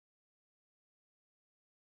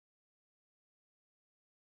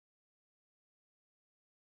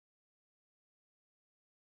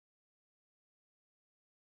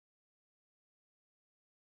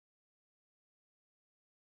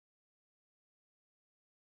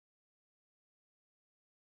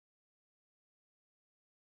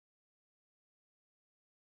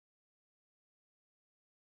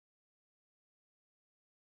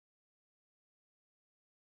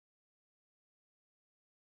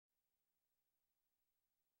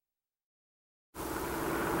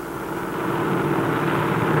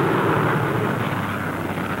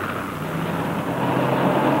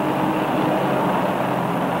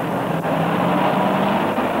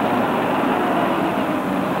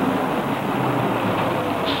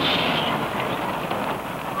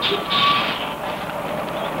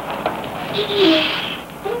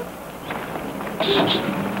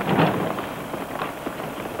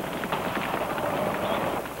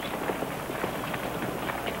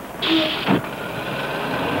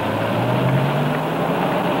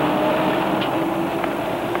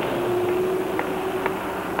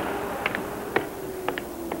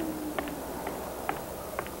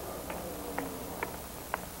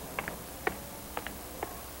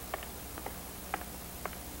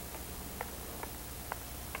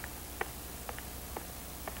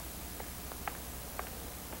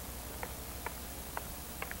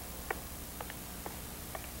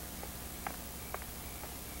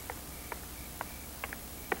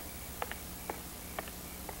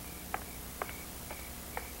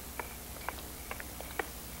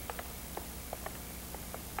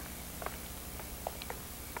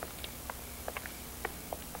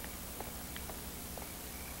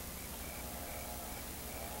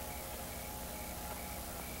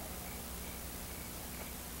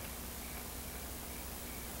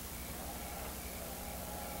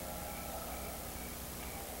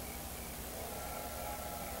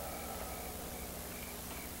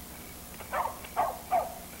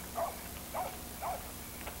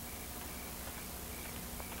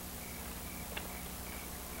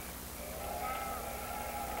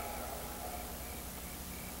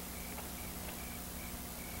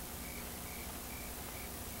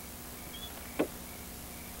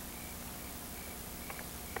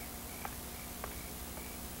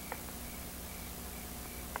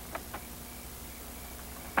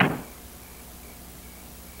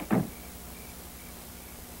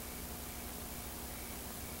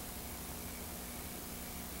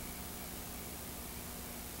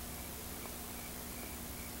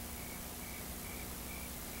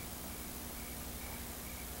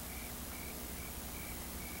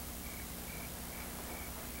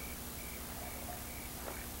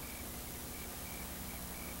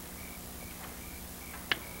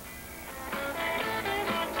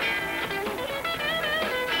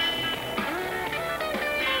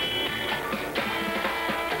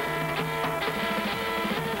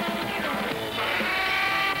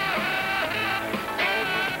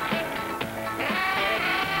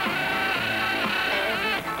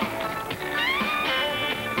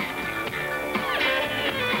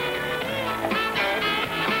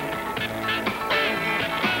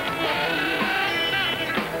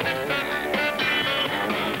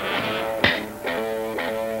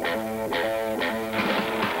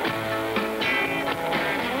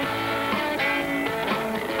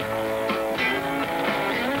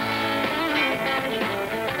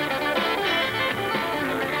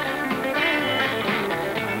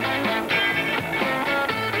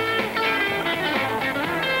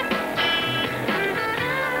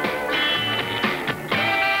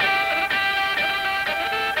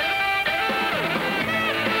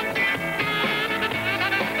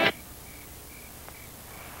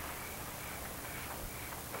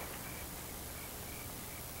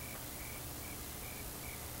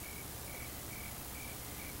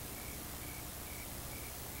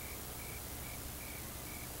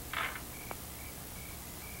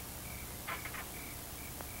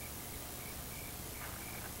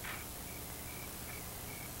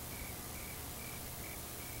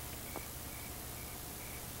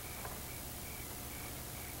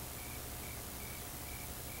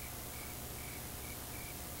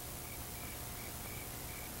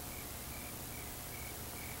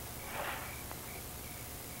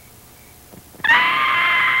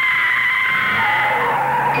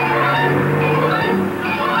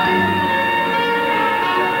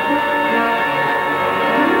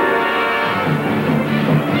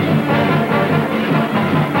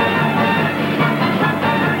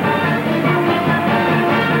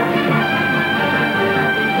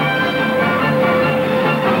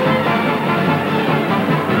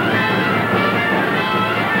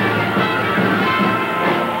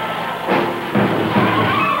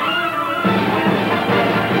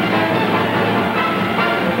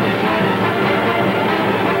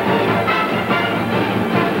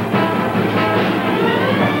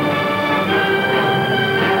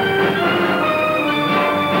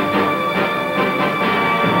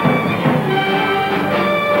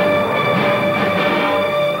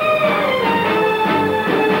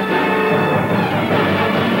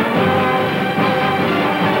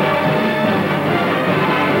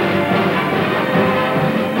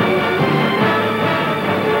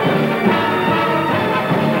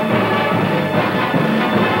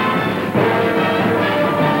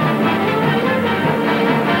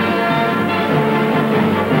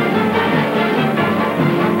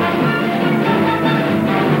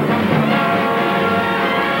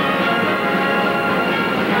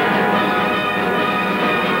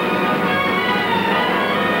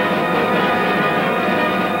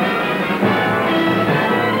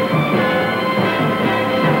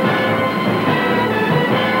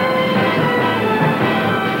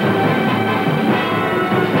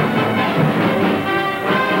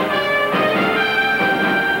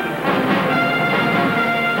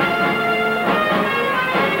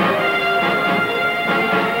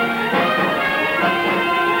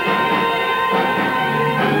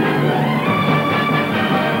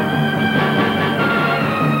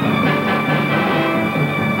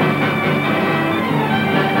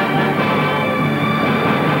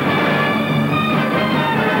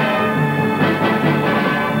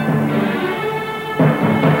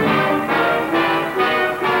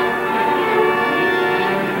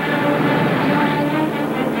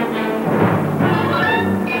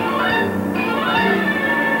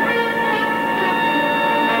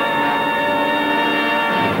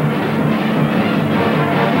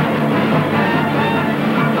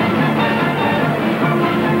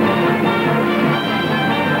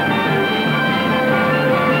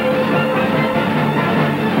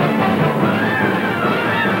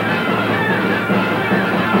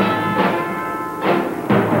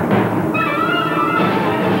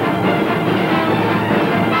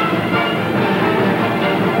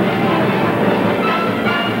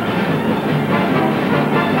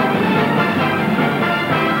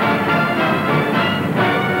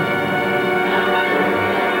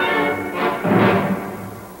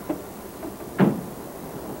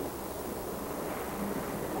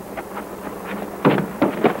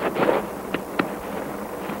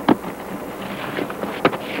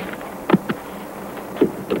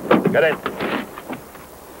Get in.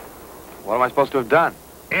 What am I supposed to have done?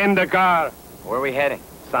 In the car. Where are we heading?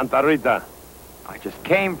 Santa Rita. I just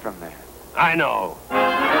came from there. I know.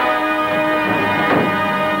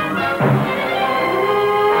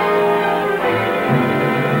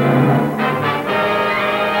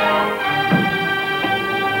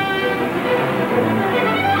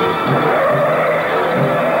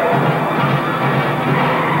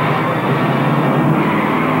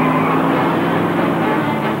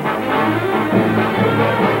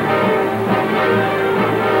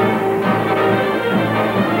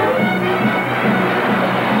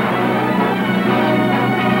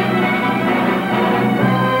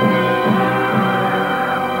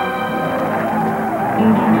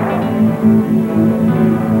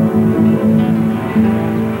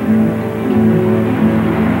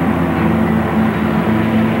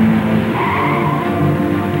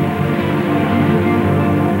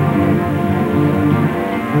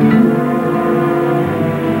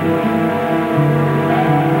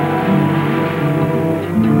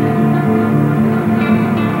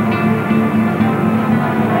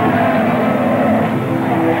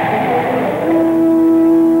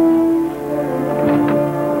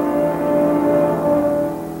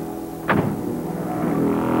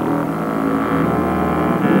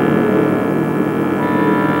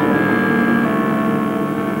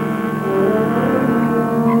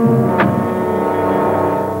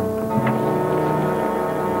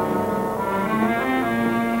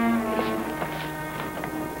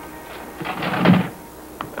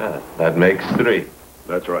 That makes 3.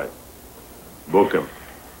 That's right. Book him.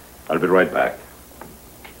 I'll be right back.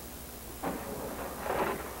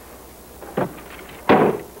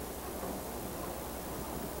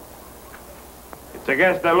 It's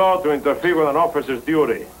against the law to interfere with an officer's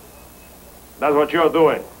duty. That's what you're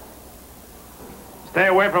doing. Stay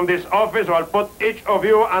away from this office or I'll put each of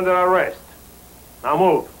you under arrest. Now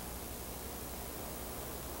move.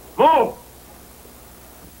 Move!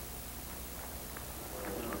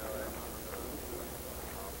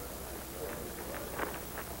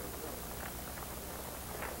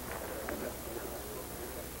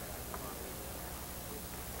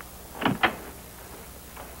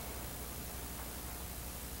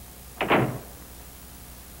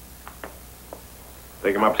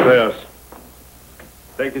 Take him upstairs.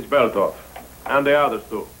 Take his belt off. And the others,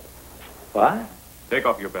 too. What? Take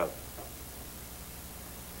off your belt.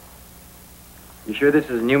 You sure this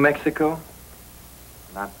is New Mexico?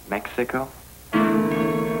 Not Mexico?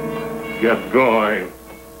 Get going.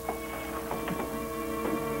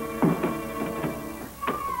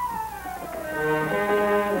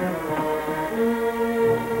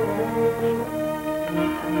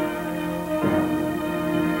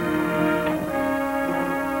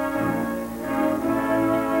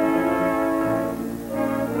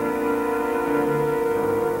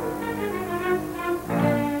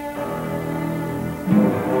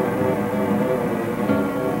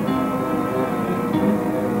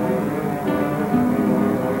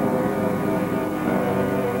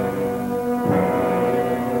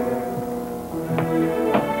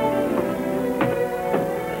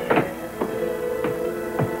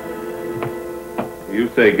 You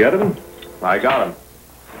say get him? I got him.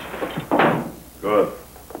 Good.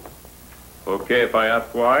 Okay if I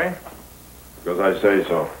ask why? Because I say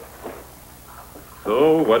so.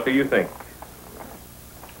 So, what do you think?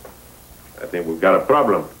 I think we've got a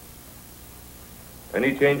problem.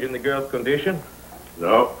 Any change in the girl's condition?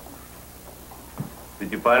 No.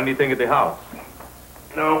 Did you find anything at the house?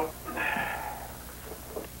 No.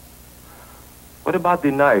 What about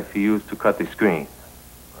the knife he used to cut the screen?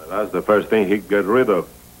 Well, that's the first thing he'd get rid of.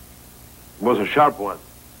 It was a sharp one.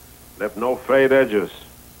 Left no frayed edges.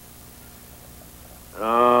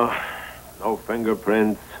 No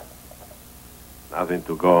fingerprints. Nothing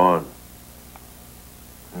to go on.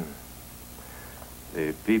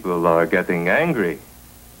 The people are getting angry.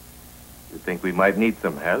 You think we might need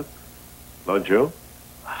some help? Don't you?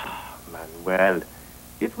 Manuel,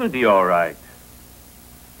 it will be all right.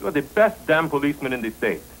 You're the best damn policeman in the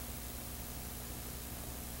state.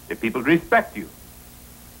 The people respect you.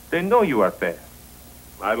 They know you are fair.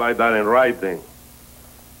 I like that in writing.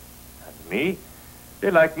 And me, they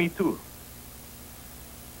like me too.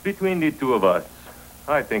 Between the two of us,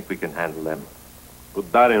 I think we can handle them.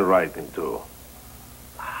 Put that in writing, too.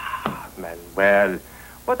 Manuel,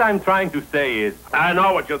 what I'm trying to say is... I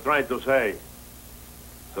know what you're trying to say.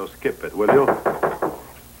 So skip it, will you?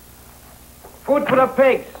 Food for the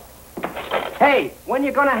pigs. Hey, when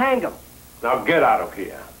you gonna hang them? Now get out of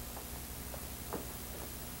here.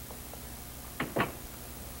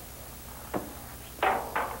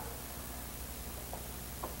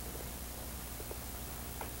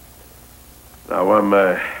 Now, I'm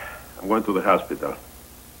going to the hospital.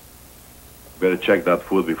 Better check that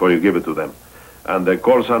food before you give it to them. And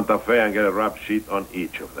call Santa Fe and get a rap sheet on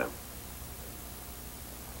each of them.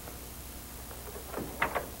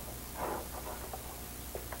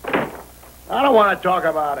 I don't want to talk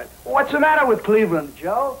about it. What's the matter with Cleveland,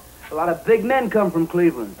 Joe? A lot of big men come from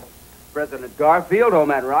Cleveland. President Garfield, old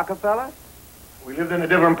man Rockefeller. We lived in a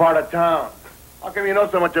different part of town. How come you know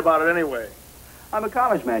so much about it anyway? I'm a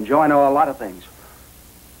college man, Joe. I know a lot of things.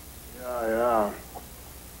 Yeah.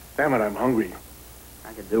 Damn it, I'm hungry.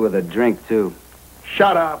 I could do with a drink, too.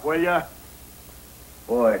 Shut up, will ya?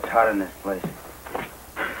 Boy, it's hot in this place.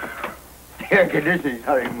 The air conditioning's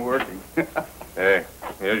not even working. Hey,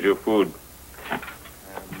 here's your food.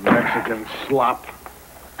 Mexican slop.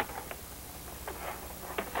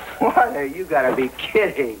 What? You gotta be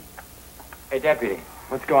kidding. Hey, Deputy,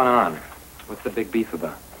 what's going on? What's the big beef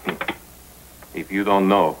about? If you don't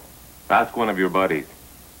know, ask one of your buddies.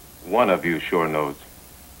 One of you sure knows.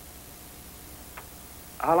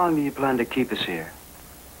 How long do you plan to keep us here?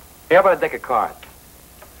 Hey, how about a deck of cards?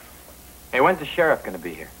 Hey, when's the sheriff gonna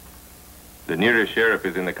be here? The nearest sheriff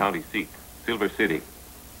is in the county seat, Silver City.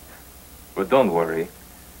 But don't worry.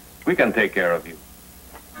 We can take care of you.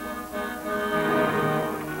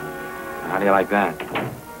 How do you like that?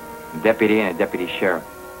 A deputy and a deputy sheriff.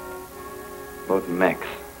 Both Mex.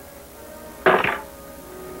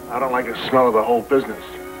 I don't like the smell of the whole business.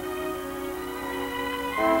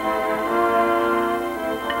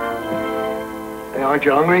 Hey, aren't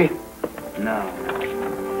you hungry? No.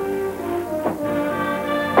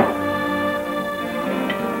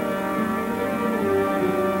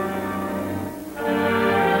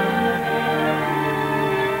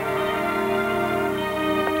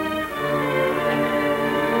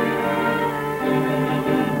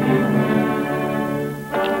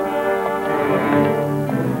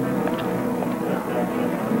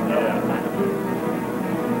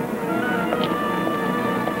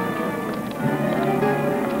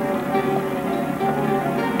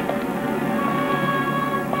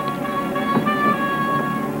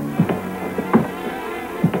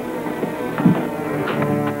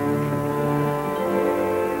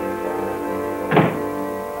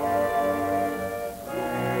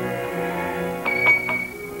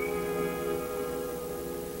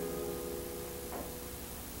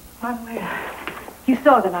 Manuel, you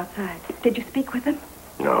saw them outside. Did you speak with them?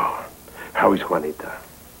 No. How is Juanita?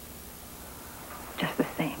 Just the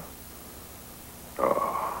same.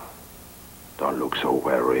 Oh, don't look so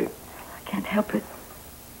worried. I can't help it.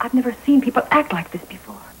 I've never seen people act like this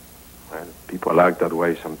before. Well, people act that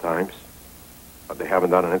way sometimes. But they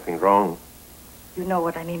haven't done anything wrong. You know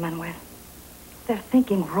what I mean, Manuel. They're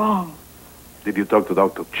thinking wrong. Did you talk to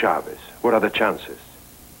Dr. Chavez? What are the chances?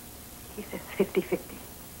 He says 50-50.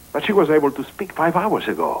 But she was able to speak 5 hours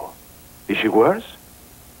ago. Is she worse?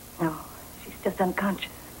 No, she's just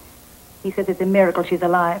unconscious. He says it's a miracle she's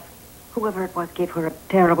alive. Whoever it was gave her a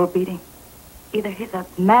terrible beating. Either he's a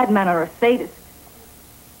madman or a sadist.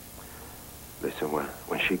 Listen,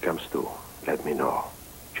 when she comes to, let me know.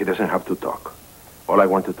 She doesn't have to talk. All I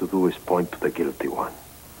wanted to do is point to the guilty one.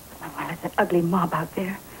 Manuel, it's an ugly mob out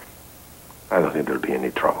there. I don't think there'll be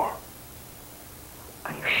any trouble.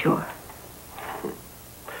 Are you sure?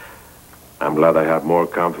 I'm glad I have more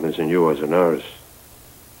confidence in you as a nurse.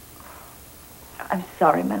 I'm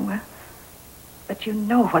sorry, Manuel. But you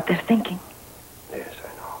know what they're thinking. Yes, I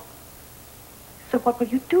know. So what will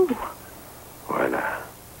you do? Well,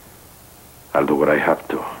 I'll do what I have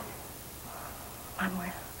to.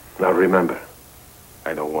 Manuel. Now remember,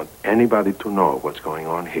 I don't want anybody to know what's going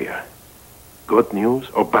on here. Good news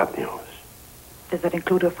or bad news. Does that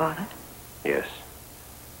include her father? Yes.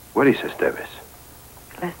 Where is Estevez?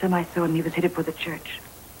 Last time I saw him, he was headed for the church.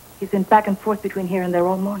 He's been back and forth between here and there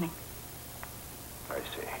all morning. I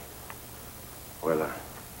see. Well,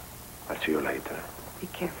 I'll see you later. Be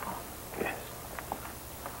careful. Yes.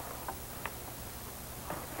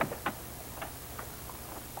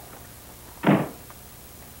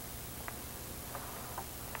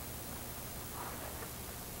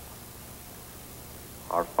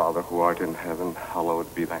 Our Father who art in heaven,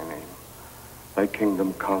 hallowed be thy name. Thy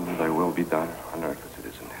kingdom come, thy will be done on earth as it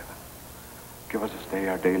is in heaven. Give us this day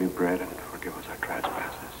our daily bread and forgive us our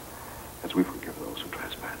trespasses, as we forgive those who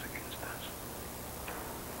trespass against us.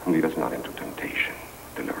 And lead us not into temptation.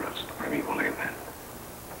 Deliver us from evil. Amen.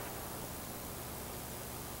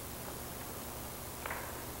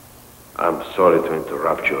 I'm sorry to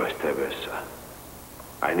interrupt you, Estevez.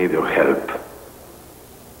 I need your help.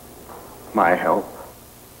 My help?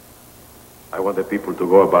 I want the people to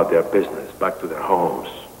go about their business, back to their homes.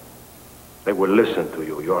 They will listen to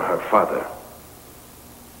you. You're her father.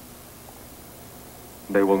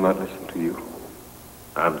 They will not listen to you.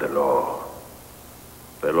 I'm the law.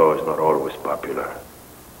 The law is not always popular.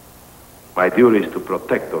 My duty is to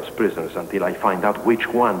protect those prisoners until I find out which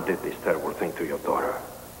one did this terrible thing to your daughter.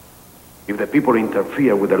 If the people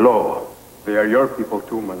interfere with the law... They are your people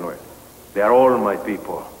too, Manuel. They are all my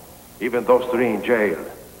people. Even those 3 in jail.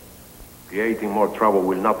 Creating more trouble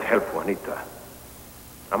will not help Juanita.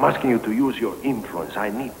 I'm asking you to use your influence. I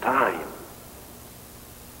need time.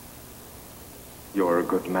 You're a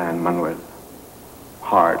good man, Manuel.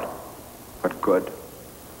 Hard, but good.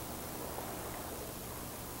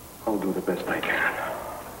 I'll do the best I can.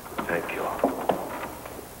 Thank you.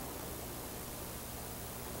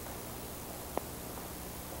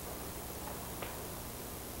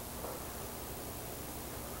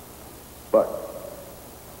 But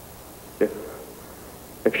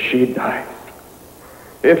if she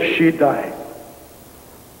dies,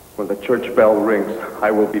 when the church bell rings,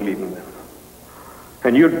 I will be leaving them.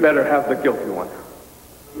 And you'd better have the guilty one.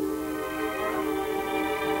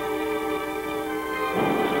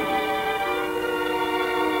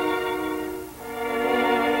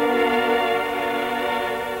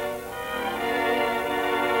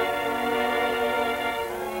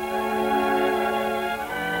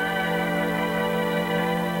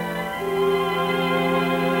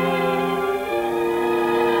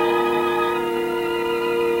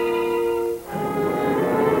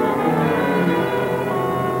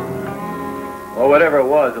 Whatever it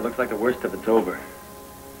was, it looks like the worst of it's over.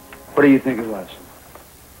 What do you think it was?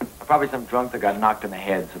 Probably some drunk that got knocked in the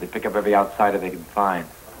head, so they pick up every outsider they can find.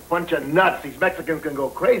 Bunch of nuts. These Mexicans can go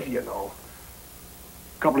crazy, you know.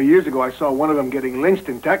 A couple of years ago, I saw one of them getting lynched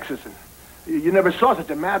in Texas, and you never saw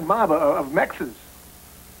such a mad mob of Mexicans.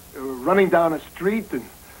 They were running down the street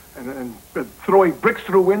and throwing bricks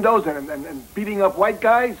through windows and beating up white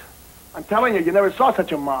guys. I'm telling you, you never saw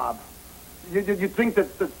such a mob. You'd think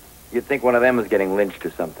that... You'd think one of them was getting lynched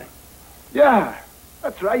or something. Yeah,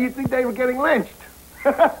 that's right. You'd think they were getting lynched.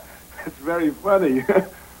 It's very funny.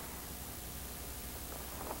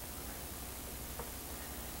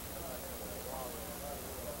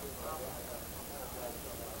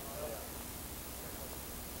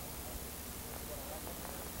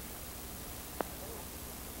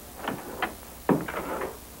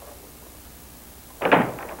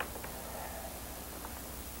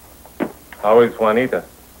 How is Juanita?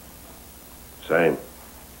 Same.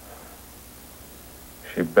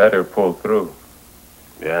 She better pull through.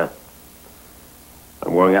 Yeah.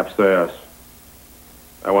 I'm going upstairs.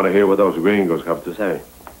 I want to hear what those gringos have to say.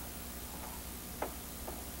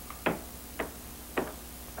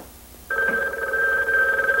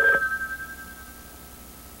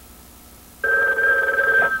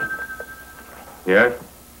 Yes?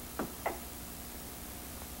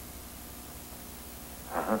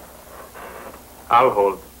 I'll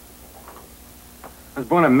hold. I was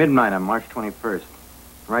born at midnight on March 21st,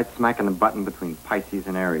 right smack in the button between Pisces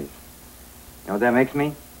and Aries. You know what that makes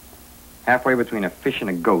me? Halfway between a fish and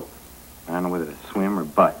a goat. I don't know whether to swim or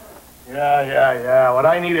butt. Yeah. What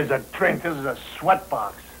I need is a drink. This is a sweat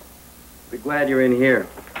box. Be glad you're in here.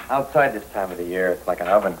 Outside this time of the year, it's like an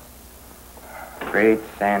oven. Great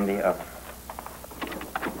sandy oven.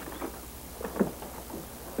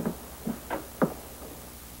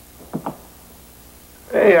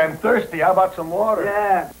 Hey, I'm thirsty. How about some water?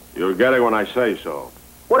 Yeah. You'll get it when I say so.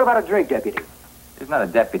 What about a drink, Deputy? He's not a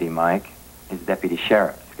deputy, Mike. He's deputy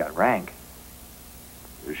sheriff. He's got rank.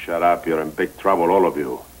 You shut up. You're in big trouble, all of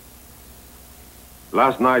you.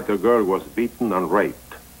 Last night, the girl was beaten and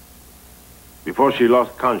raped. Before she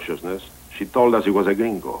lost consciousness, she told us he was a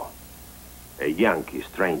gringo. A Yankee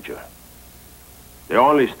stranger. The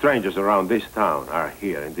only strangers around this town are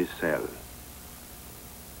here in this cell.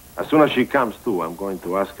 As soon as she comes to, I'm going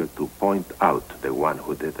to ask her to point out the one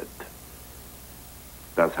who did it.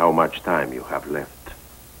 That's how much time you have left.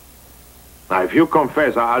 Now, if you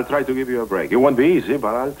confess, I'll try to give you a break. It won't be easy,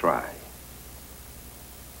 but I'll try.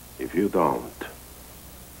 If you don't,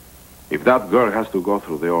 if that girl has to go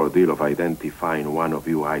through the ordeal of identifying one of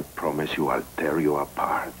you, I promise you I'll tear you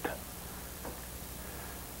apart.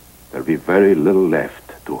 There'll be very little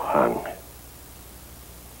left to hang.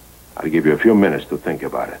 I'll give you a few minutes to think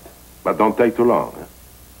about it. But don't take too long.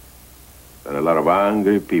 There are a lot of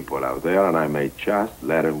angry people out there, and I may just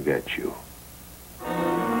let them get you.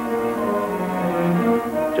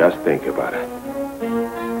 Just think about it.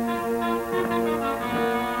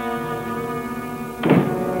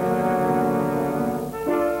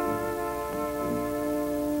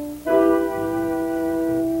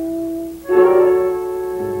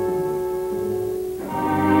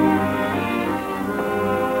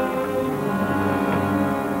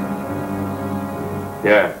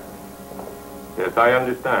 Yeah. Yes, I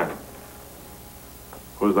understand.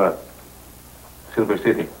 Who's that? Silver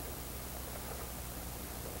City.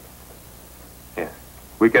 Yes.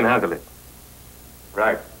 We can handle it.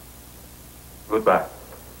 Right. Goodbye.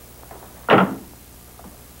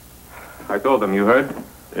 I told them, you heard?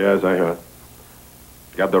 Yes, I heard.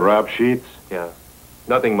 Got the rap sheets? Yeah.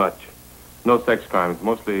 Nothing much. No sex crimes.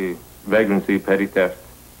 Mostly vagrancy, petty theft.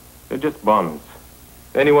 They're just bums.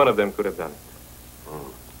 Any one of them could have done it.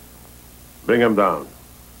 Bring him down.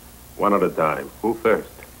 One at a time. Who first?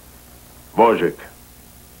 Vorzyck.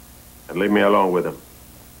 And leave me alone with him.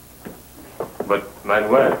 But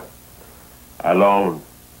Manuel. Alone.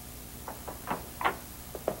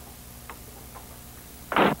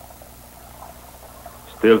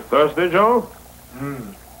 Still thirsty, Joe?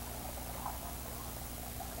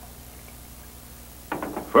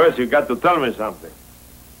 First, you got to tell me something.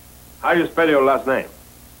 How you spell your last name?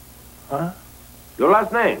 Huh? Your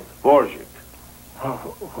last name, Vorzyck.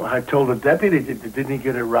 Oh, I told the deputy. Didn't he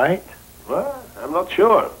get it right? Well, I'm not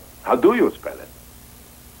sure. How do you spell it?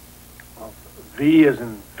 Well, V as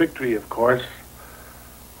in victory, of course.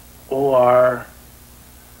 O-R.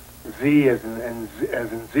 Z as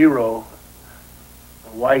in zero.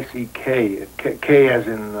 Y-C-K. K as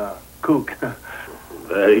in kook.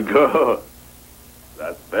 Very good.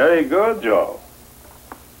 That's very good, Joe.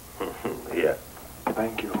 Here.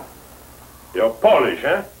 Thank you. You're Polish,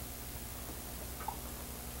 eh?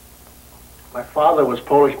 My father was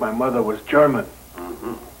Polish, my mother was German.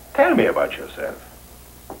 Mm-hmm. Tell me about yourself.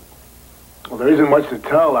 Well, there isn't much to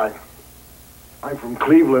tell. I'm from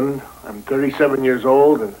Cleveland. I'm 37 years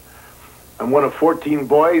old, and I'm one of 14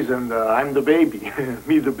 boys, and I'm the baby.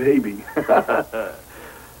 Me, the baby.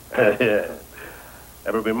 Yeah.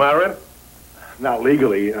 Ever been married? Not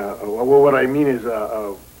legally. What I mean is,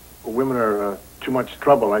 women are too much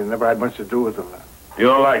trouble. I never had much to do with them. You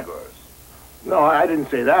don't like girls? No, I didn't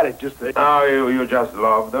say that. It's just that... Oh, you just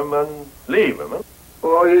love them and leave them, huh?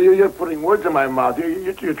 Oh, you're putting words in my mouth.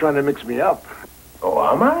 You're trying to mix me up. Oh,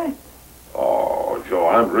 am I? Oh, Joe,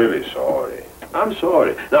 I'm really sorry. I'm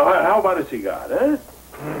sorry. Now, how about a cigar, eh?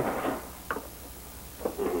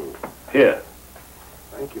 Here.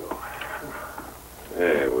 Thank you.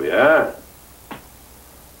 There we are.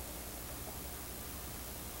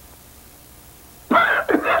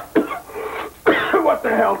 What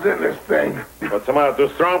the hell's in this thing? What's the matter?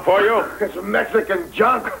 Too strong for you? It's some Mexican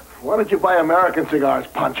junk. Why don't you buy American cigars,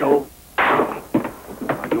 Pancho?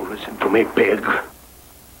 You listen to me, pig.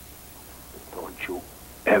 Don't you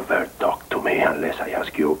ever talk to me unless I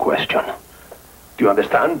ask you a question. Do you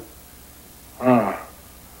understand? All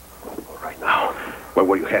right now. Where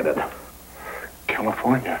were you headed?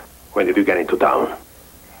 California. When did you get into town?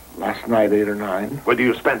 Last night, 8 or 9. Where do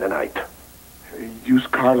you spend the night? A used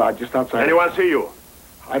car lot just outside. Anyone see you?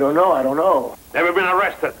 I don't know. Never been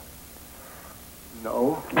arrested?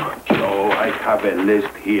 No. Joe, I have a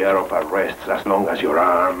list here of arrests as long as you're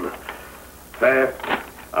armed. Theft,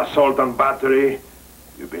 assault and battery.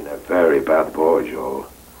 You've been a very bad boy, Joe.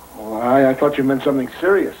 Well, I thought you meant something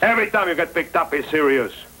serious. Every time you get picked up is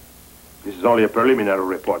serious. This is only a preliminary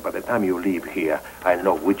report. By the time you leave here, I'll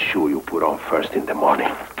know which shoe you put on first in the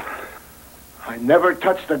morning. I never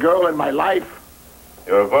touched a girl in my life.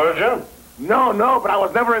 You're a virgin? No, but I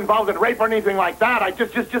was never involved in rape or anything like that. I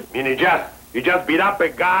just... You mean you just beat up a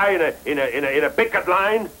guy in a picket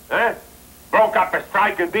line, eh? Broke up a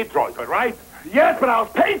strike in Detroit, right? Yes, but I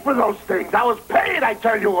was paid for those things. I was paid, I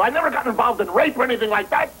tell you. I never got involved in rape or anything like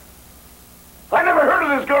that. I never heard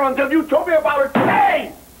of this girl until you told me about her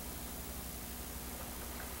today.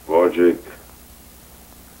 Vorzyck,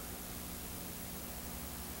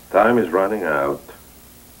 time is running out.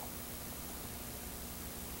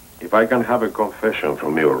 If I can have a confession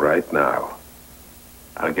from you right now,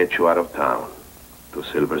 I'll get you out of town to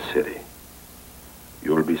Silver City.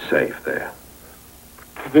 You'll be safe there.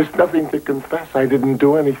 There's nothing to confess. I didn't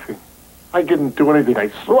do anything. I didn't do anything. I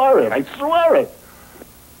swear it. I swear it.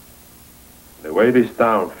 The way this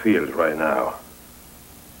town feels right now,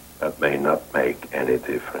 that may not make any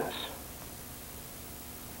difference.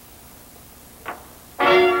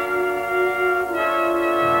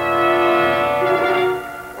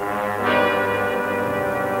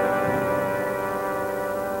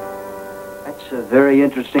 That's a very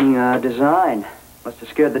interesting design. Must have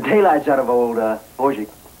scared the daylights out of old Vorzyck.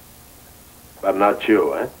 But not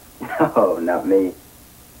you, eh? No, not me.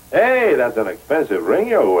 Hey, that's an expensive ring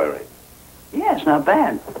you're wearing. Yeah, it's not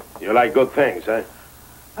bad. You like good things, eh?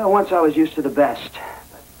 Once I was used to the best.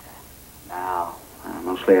 But now,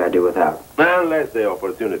 mostly I do without. Unless the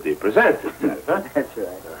opportunity presents itself, huh? That's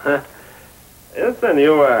right. Listen,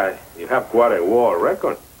 you have quite a war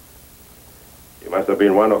record. You must have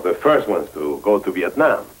been one of the first ones to go to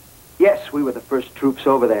Vietnam. Yes, we were the first troops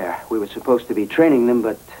over there. We were supposed to be training them,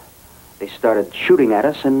 but they started shooting at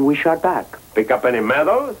us, and we shot back. Pick up any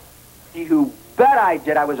medals? You bet I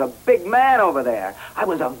did. I was a big man over there. I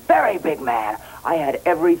was a very big man. I had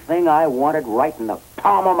everything I wanted right in the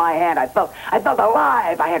palm of my hand. I felt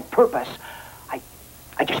alive. I had purpose.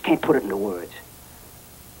 I just can't put it into words.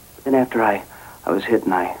 But then after I was hit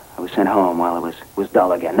and I was sent home while it was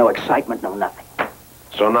dull again. No excitement, no nothing.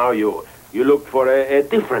 So now you look for a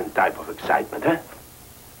different type of excitement, huh?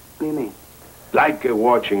 What do you mean? Like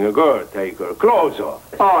watching a girl take her clothes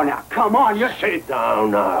off. Oh, now, come on, you're... Sit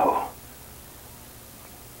down now.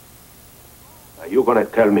 Now, you're gonna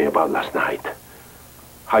tell me about last night.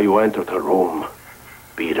 How you entered her room,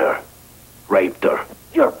 beat her, raped her.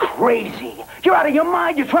 You're crazy. You're out of your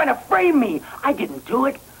mind. You're trying to frame me. I didn't do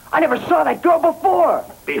it. I never saw that girl before.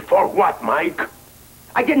 Before what, Mike?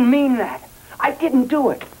 I didn't mean that. I didn't do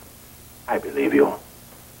it. I believe you.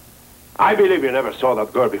 I believe you never saw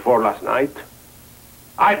that girl before last night.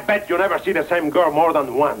 I bet you never see the same girl more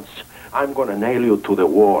than once. I'm gonna nail you to the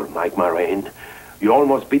wall, Mike Marine. You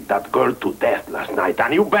almost beat that girl to death last night,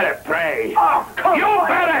 and you better pray. Oh, come you on. You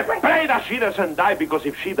better pray that she doesn't die, because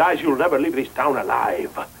if she dies, you'll never leave this town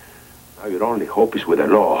alive. Now, your only hope is with the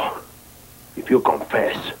law. If you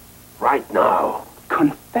confess, right now.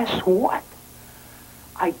 Confess what?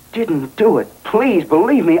 I didn't do it. Please,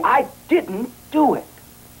 believe me, I didn't do it.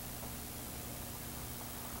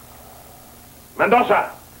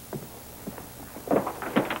 Mendoza!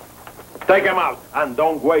 Take him out, and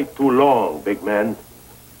don't wait too long, big man.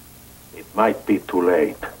 It might be too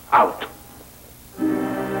late. Out!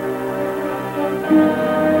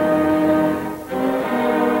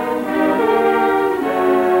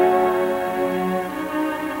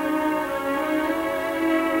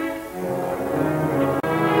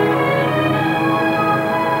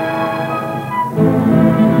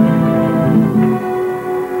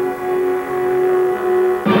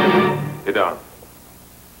 Sit down.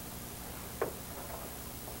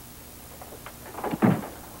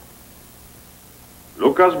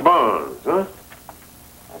 Lucas Barnes, huh?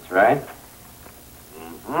 That's right.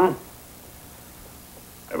 Mm-hmm.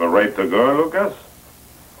 Ever raped a girl, Lucas?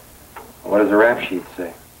 What does the rap sheet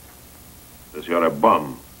say? Says you're a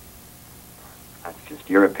bum. That's just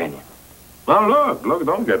your opinion. Now, look,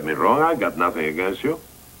 don't get me wrong. I got nothing against you.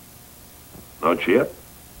 No shit.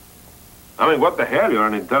 I mean, what the hell? You're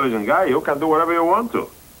an intelligent guy. You can do whatever you want to.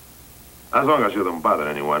 As long as you don't bother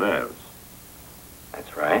anyone else.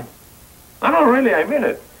 That's right. No, really, I mean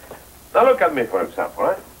it. Now, look at me, for example,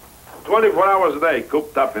 right? 24 hours a day,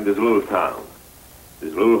 cooped up in this little town.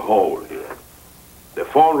 This little hole here. The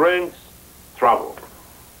phone rings, trouble.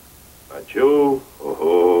 But you,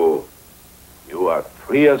 you are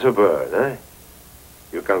free as a bird, eh?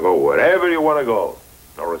 You can go wherever you want to go.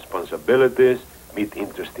 No responsibilities, meet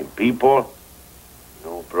interesting people,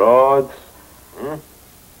 no broads.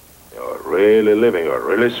 You're really living, you're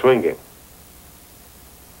really swinging.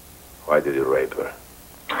 Why did you rape her?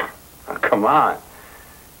 Oh, come on.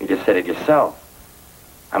 You just said it yourself.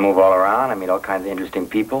 I move all around. I meet all kinds of interesting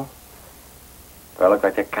people. Do I look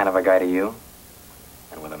like that kind of a guy to you?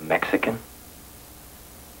 And with a Mexican?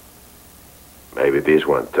 Maybe this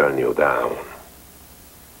one turned you down.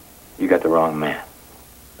 You got the wrong man.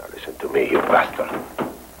 Now listen to me, you bastard.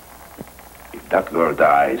 If that girl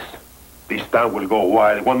dies, this town will go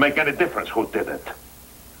wild. It won't make any difference who did it.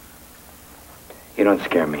 You don't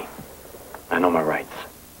scare me. I know my rights.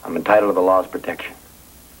 I'm entitled to the law's protection.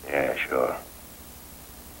 Yeah, sure.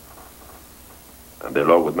 And the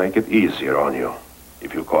law would make it easier on you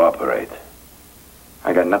if you cooperate.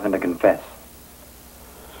 I got nothing to confess.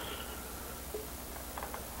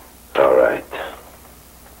 All right.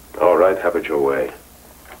 All right, have it your way.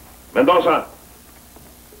 Mendoza!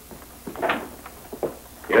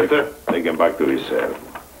 Get her, take him back to his cell.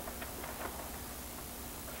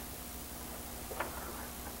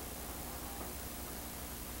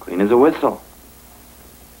 Clean as a whistle.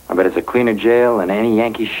 I bet it's a cleaner jail than any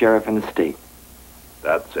Yankee sheriff in the state.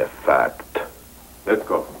 That's a fact. Let's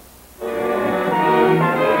go.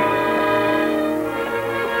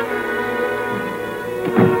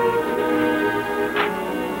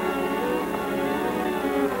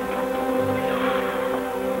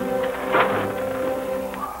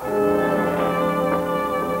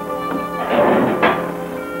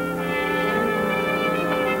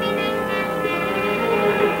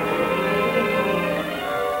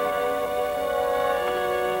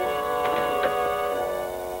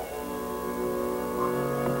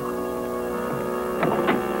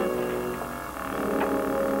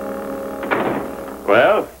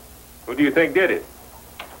 Well, who do you think did it?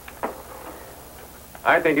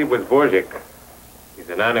 I think it was Vorzyck. He's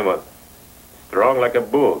an animal. Strong like a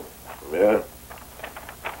bull. Yeah?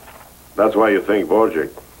 That's why you think Vorzyck.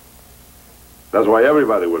 That's why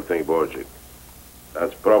everybody will think Vorzyck.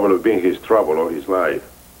 That's probably been his trouble all his life.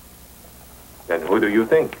 Then who do you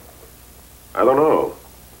think? I don't know.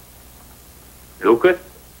 Lucas?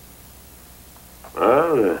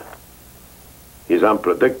 Well, he's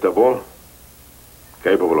unpredictable.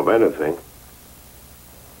 Capable of anything.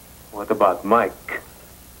 What about Mike?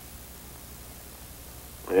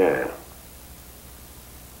 Yeah.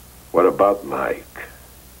 What about Mike?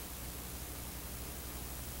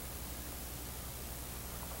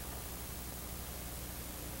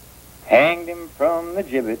 Hanged him from the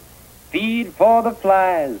gibbet, feed for the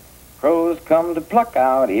flies, crows come to pluck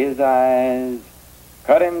out his eyes.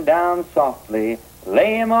 Cut him down softly,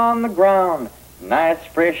 lay him on the ground, nice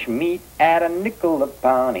fresh meat at a nickel a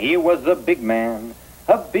pound. He was a big man,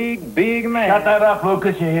 a big, big man. Shut that up,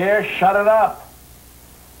 Lucas, you hear? Shut it up.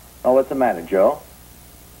 Oh, what's the matter, Joe?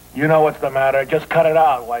 You know what's the matter. Just cut it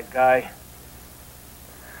out, white guy.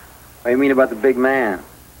 What do you mean about the big man?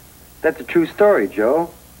 That's a true story, Joe.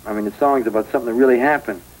 I mean, the song's about something that really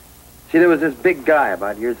happened. See, there was this big guy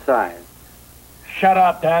about your size. Shut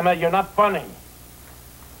up, damn it. You're not funny.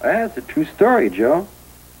 That's a true story, Joe.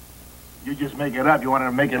 You just make it up. You wanted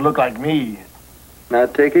to make it look like me. Now,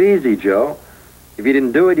 take it easy, Joe. If you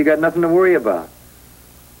didn't do it, you got nothing to worry about.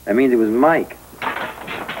 That means it was Mike.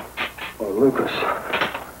 Or Lucas.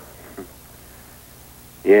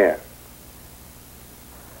 Yeah.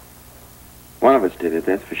 One of us did it,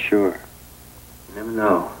 that's for sure. You never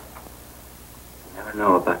know. You never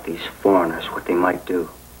know about these foreigners, what they might do.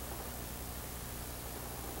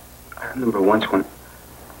 I remember once when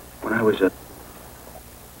I was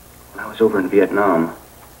over in Vietnam,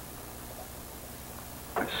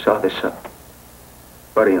 I saw this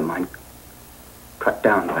buddy of mine cut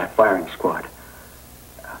down by a firing squad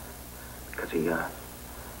because he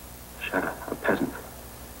shot a peasant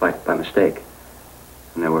by mistake.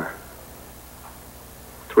 And there were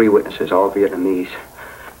 3 witnesses, all Vietnamese.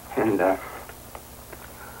 And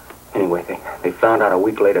anyway, they found out a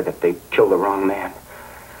week later that they killed the wrong man.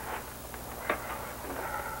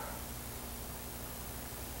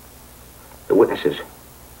 The witnesses,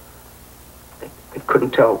 they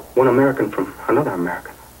couldn't tell one American from another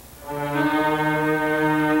American.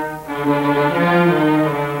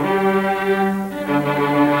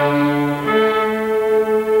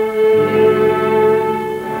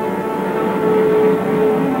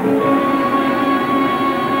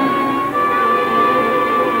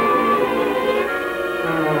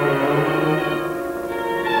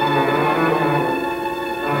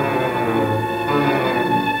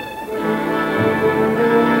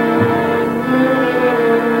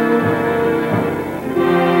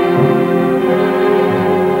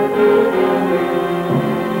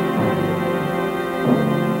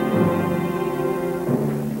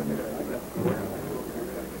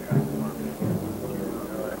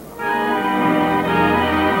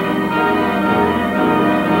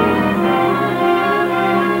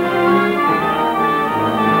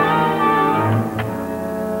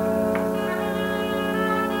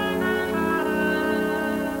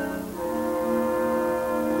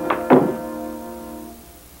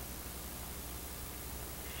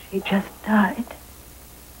 He just died.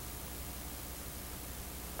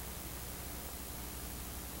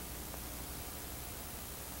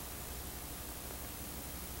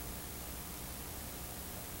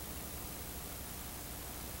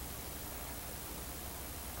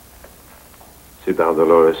 Sit down,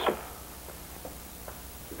 Dolores. Sit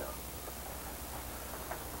down.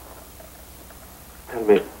 Tell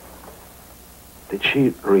me, did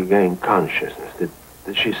she regain consciousness?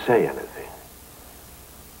 Did she say anything?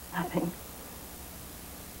 Nothing.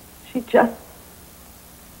 She just...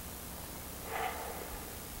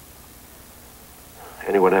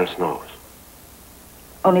 Anyone else knows?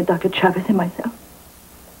 Only Dr. Chavez and myself.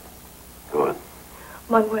 Good.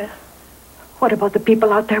 Manuel, what about the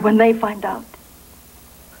people out there when they find out?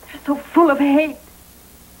 They're so full of hate.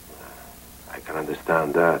 I can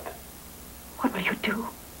understand that. What will you do?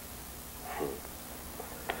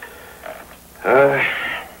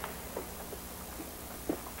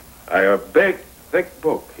 I have a big, thick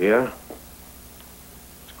book here.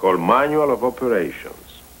 It's called Manual of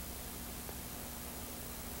Operations.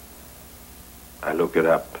 I look it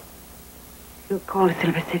up. You call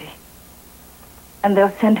Silver City. And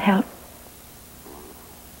they'll send help.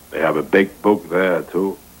 They have a big book there,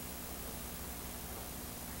 too.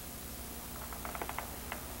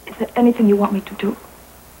 Is there anything you want me to do?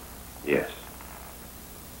 Yes.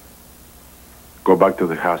 Go back to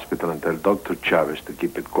the hospital and tell Dr. Chavez to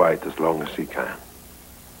keep it quiet as long as he can.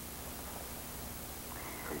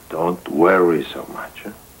 And don't worry so much,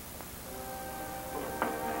 huh?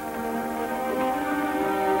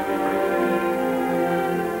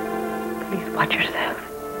 Please watch yourself.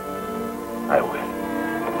 I will.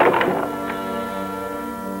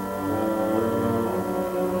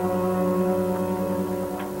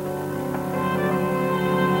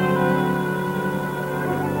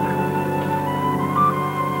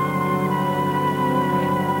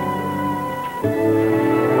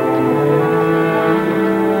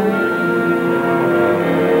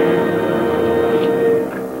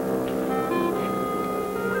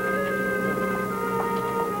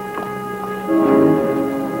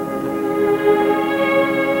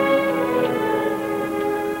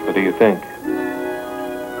 What do you think?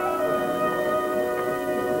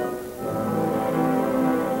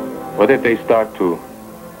 What if they start to?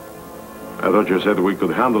 I thought you said we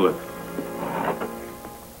could handle it.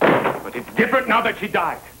 But it's different now that she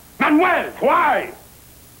died. Manuel! Why?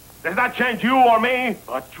 Does that change you or me?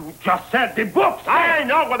 But you just said the book says. I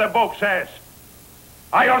know what the book says.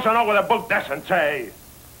 I also know what the book doesn't say.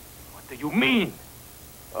 What do you mean?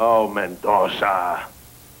 Oh, Mendoza.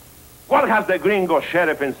 What has the gringo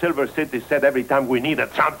sheriff in Silver City said every time we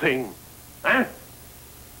needed something? Huh?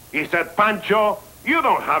 He said, Pancho, you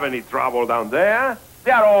don't have any trouble down there.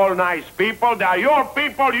 They are all nice people. They are your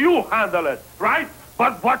people. You handle it, right?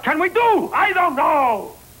 But what can we do? I don't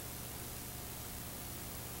know.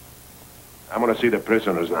 I'm going to see the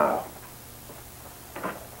prisoners now.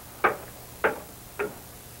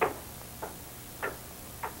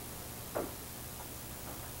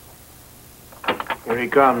 Here he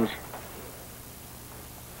comes.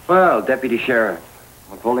 Well, Deputy Sheriff,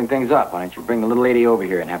 what's holding things up? Why don't you bring the little lady over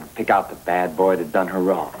here and have her pick out the bad boy that done her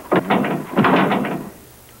wrong?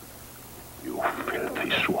 You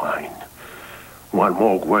filthy swine. One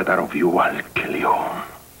more word out of you, I'll kill you.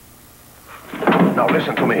 Now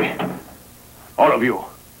listen to me. All of you.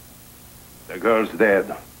 The girl's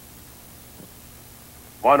dead.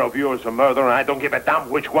 One of you is a murderer, and I don't give a damn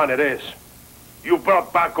which one it is. You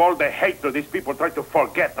brought back all the hatred these people try to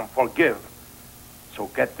forget and forgive. So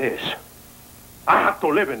get this. I have to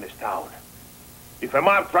live in this town. If a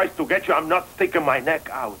mob tries to get you, I'm not sticking my neck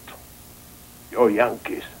out. You're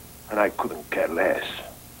Yankees, and I couldn't care less.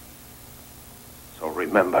 So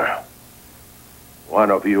remember,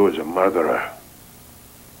 one of you is a murderer.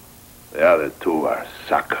 The other two are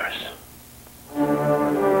suckers.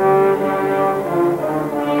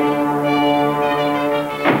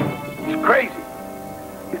 He's crazy.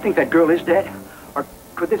 You think that girl is dead? Or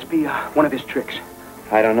could this be one of his tricks?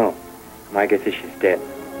 I don't know. My guess is she's dead.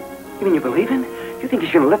 You mean you believe him? You think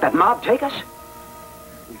he's gonna let that mob take us?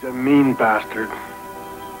 He's a mean bastard.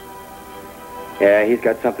 Yeah, he's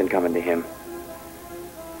got something coming to him.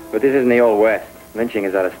 But this isn't the old West. Lynching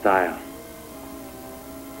is out of style.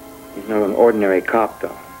 He's not an ordinary cop, though.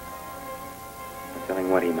 No telling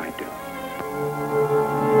what he might do.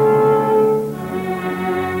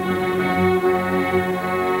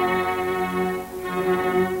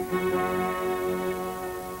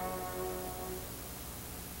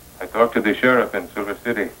 I talked to the sheriff in Silver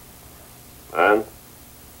City. And?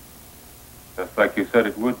 Just like you said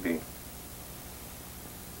it would be.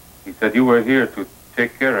 He said you were here to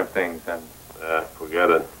take care of things and...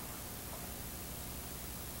 Forget it.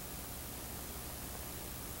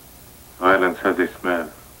 Violence has a smell.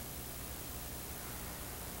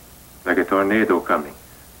 Like a tornado coming.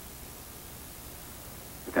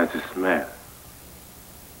 It has a smell.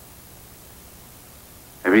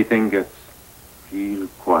 Everything gets real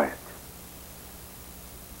quiet.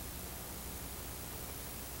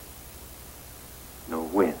 No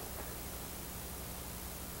wind.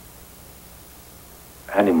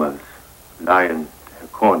 Animals lie in their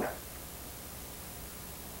corners.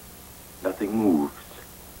 Nothing moves.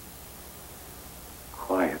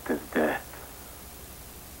 Quiet as death.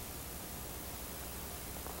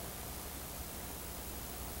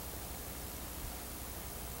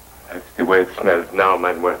 That's the way it smells now,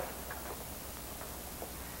 Manuel.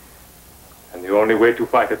 And the only way to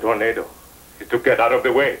fight a tornado is to get out of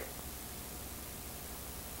the way.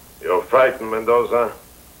 You're frightened, Mendoza.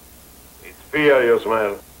 It's fear you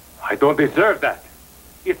smell. I don't deserve that.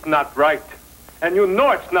 It's not right. And you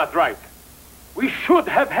know it's not right. We should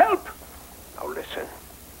have help. Now listen.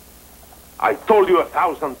 I told you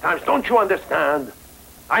 1,000 times. Don't you understand?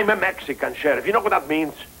 I'm a Mexican sheriff. You know what that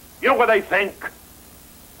means? You know what I think?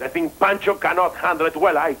 They think Pancho cannot handle it.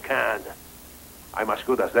 Well, I can. I'm as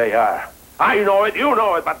good as they are. I know it, you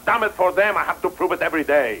know it, but damn it for them, I have to prove it every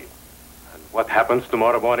day. And What happens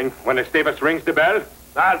tomorrow morning when Estevez rings the bell?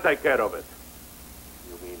 I'll take care of it.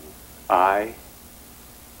 You mean I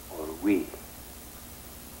or we?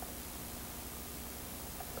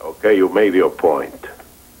 Okay, you made your point.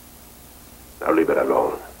 Now leave it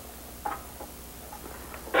alone.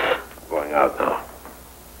 Going out now.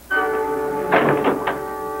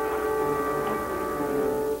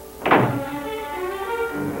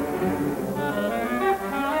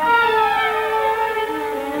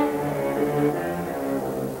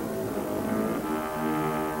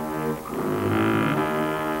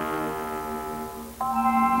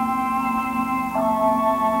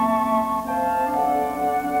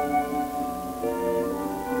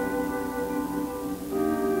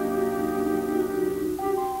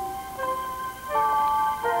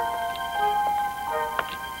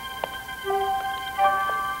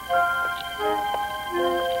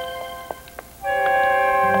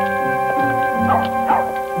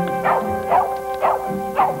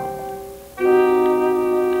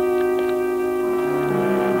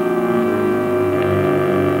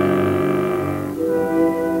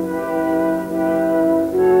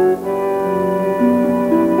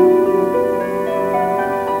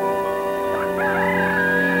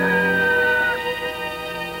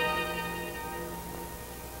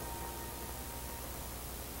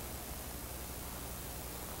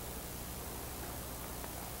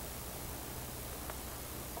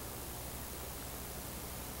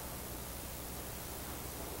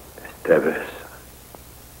 Estevez.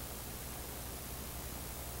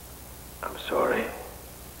 I'm sorry.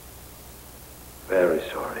 Very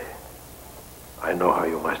sorry. I know how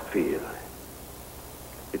you must feel.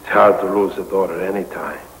 It's hard to lose a daughter any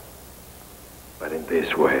time. But in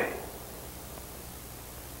this way.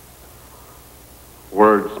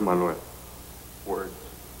 Words, Manuel. Words.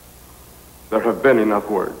 There have been enough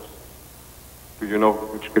words. Do you know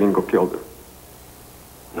which gringo killed her?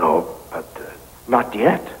 No, but... Not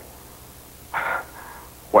yet.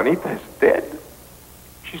 Juanita is dead.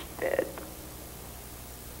 She's dead.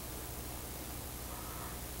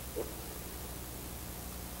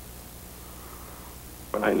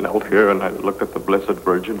 When I knelt here and I looked at the Blessed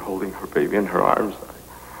Virgin holding her baby in her arms,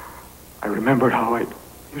 I remembered how I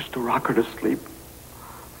used to rock her to sleep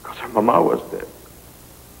because her mama was dead.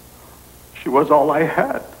 She was all I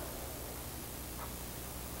had.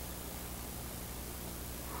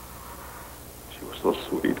 She was so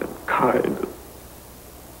sweet and kind.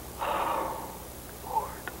 Oh, Lord.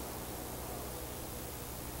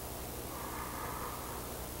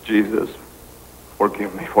 Jesus,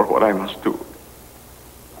 forgive me for what I must do.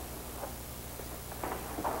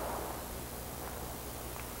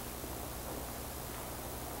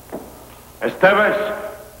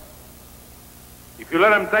 Estevez, if you let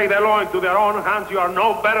them take the law into their own hands, you are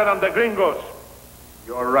no better than the gringos.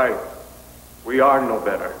 You're right. We are no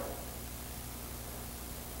better.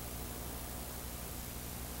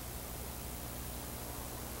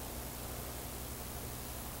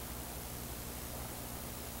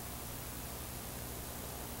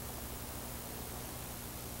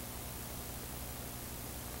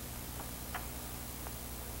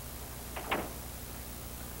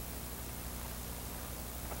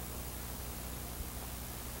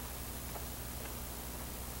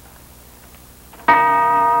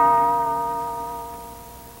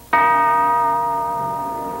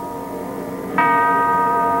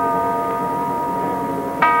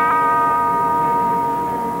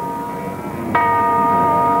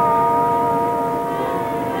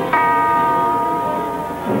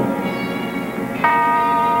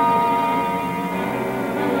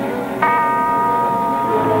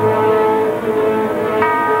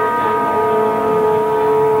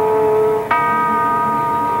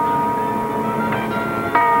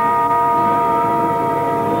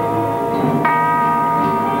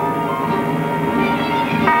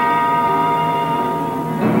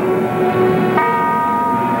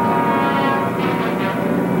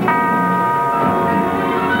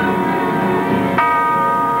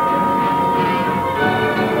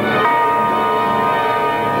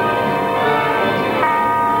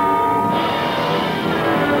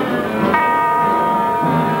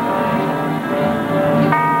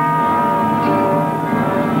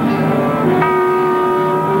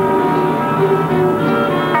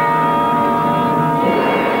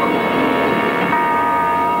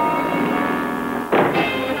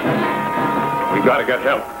 Get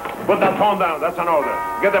help. Put that phone down. That's an order.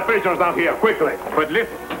 Get the prisoners down here, quickly. But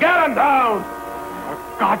listen. Get them down! For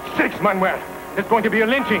God's sakes, Manuel. There's going to be a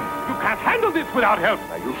lynching. You can't handle this without help.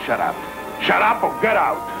 Now, you shut up. Shut up or get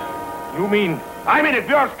out. You mean? I mean, if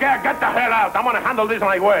you're scared, get the hell out. I'm going to handle this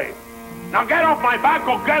my way. Now, get off my back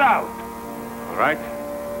or get out. All right?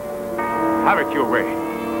 Have it your way.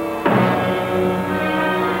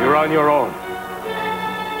 You're on your own.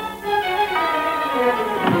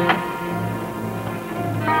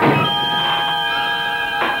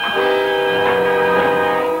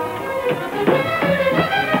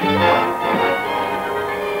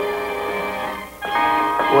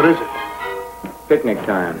 What is it? Picnic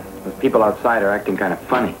time. Those people outside are acting kind of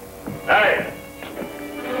funny. Hey!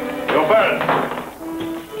 Your bird!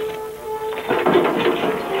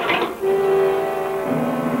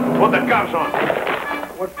 Put the cuffs on.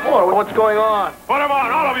 What for? What's going on? Put them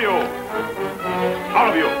on, all of you! All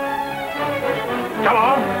of you! Come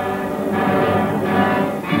on!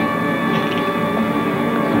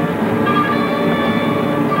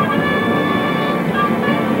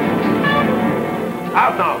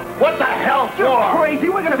 Out now! What the hell for? You're crazy.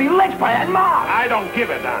 We're going to be lynched by that mob. I don't give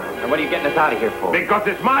a damn. And what are you getting us out of here for? Because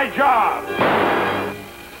it's my job.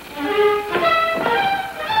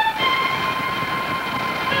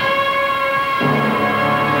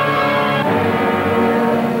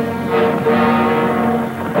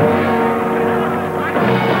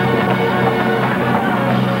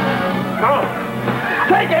 Come on.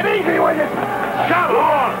 Take it easy with you. Come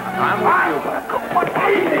on. I'm with you.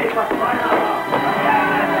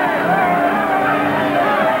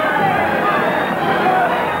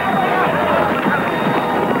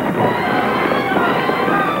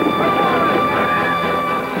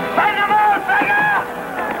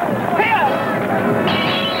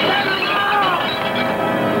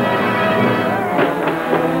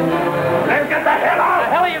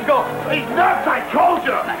 He's nuts, I told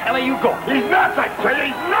you! Where the hell are you going? He's nuts, I tell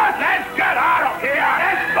you! He's nuts! Let's get out of here!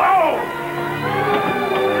 Let's go!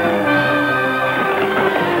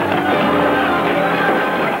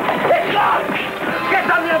 It's locked! Get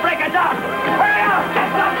something to break it down! Hurry up!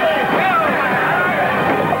 Get something!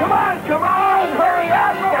 Come on! Hurry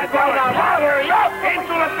up! Get down now! Hurry up!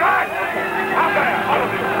 Into the truck! Out there, all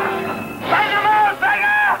of you! Bring them out,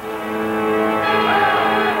 Vega!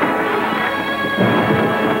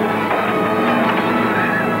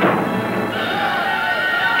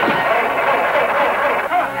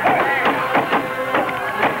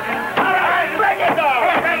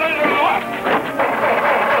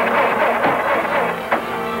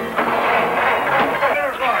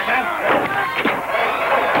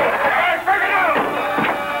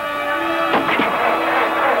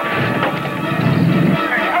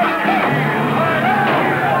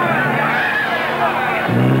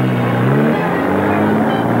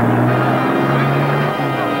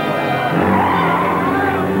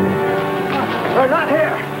 They're not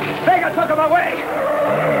here! Vega took them away!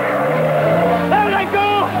 There they go!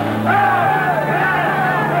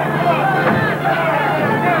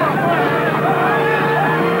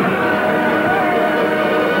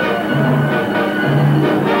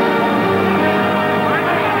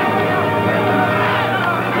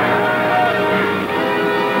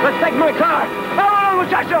 Let's take my car! ¡Vámonos,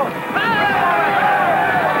 muchachos!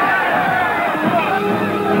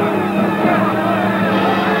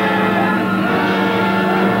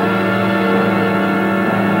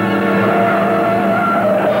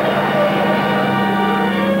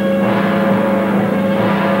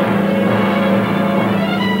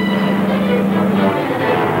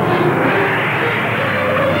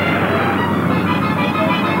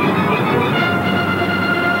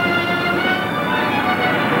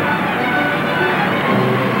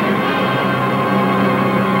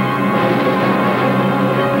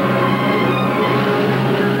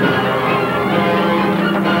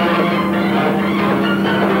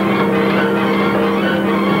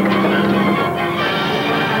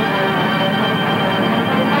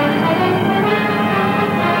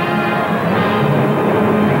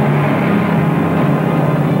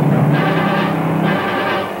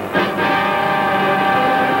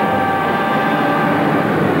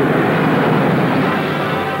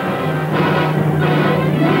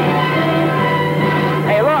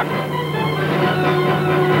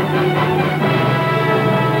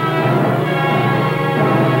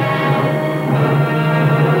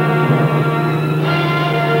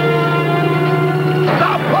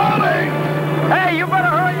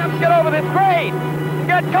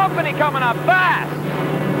 Company coming up fast!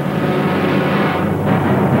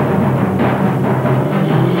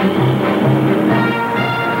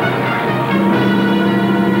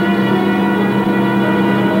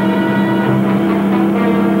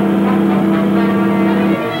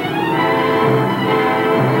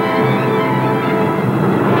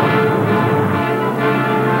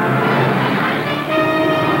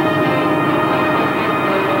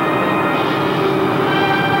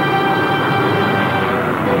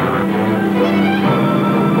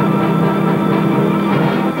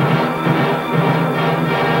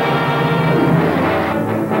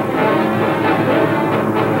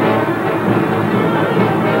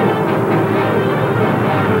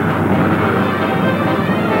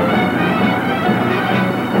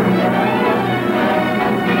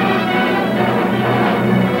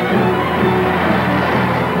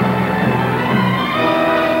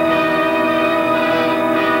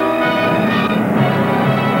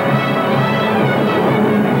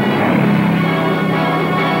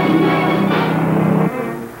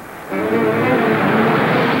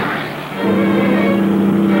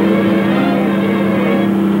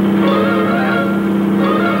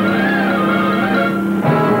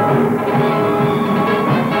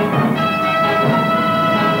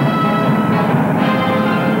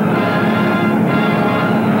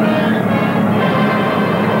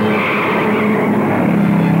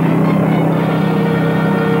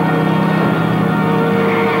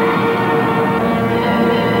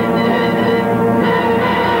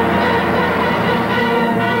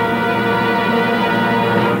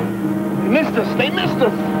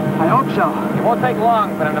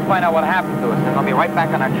 to find out what happened to us, and I'll be right back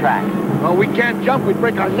on our track. Well, we can't jump. We'd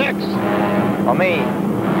break our necks. Well, me,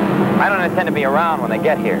 I don't intend to be around when they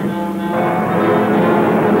get here.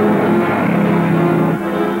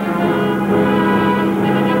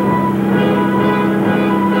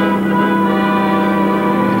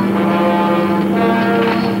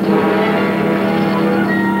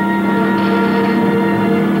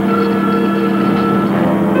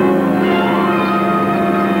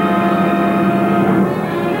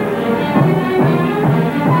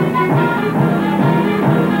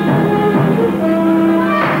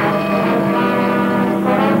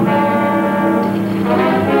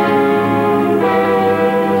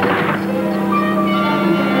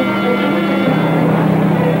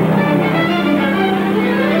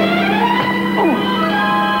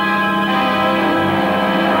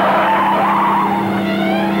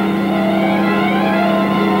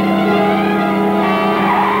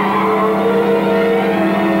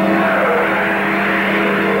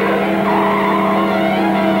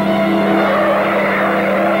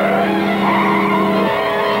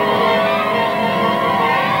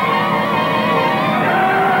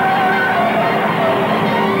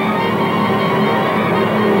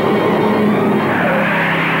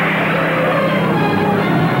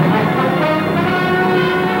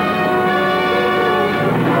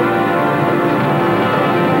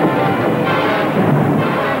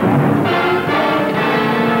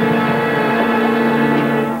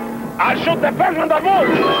 the Fernando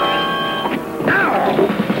Lamas!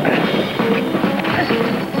 Now!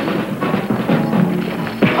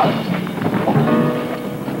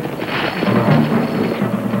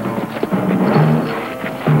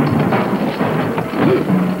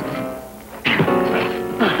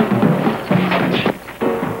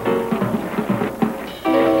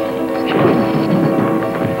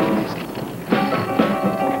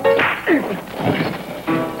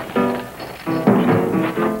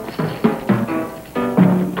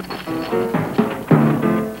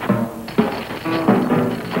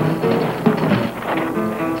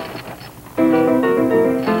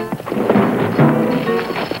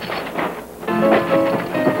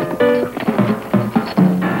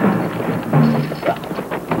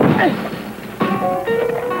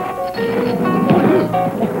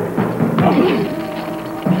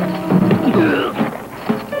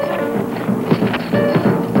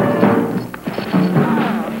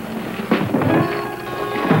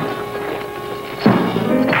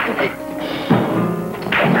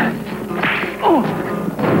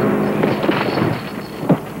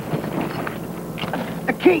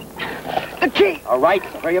 Right,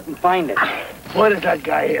 hurry up and find it. Boy, does that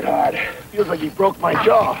guy hit hard. Feels like he broke my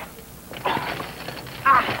jaw.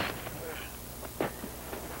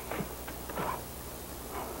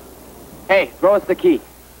 Hey, throw us the key.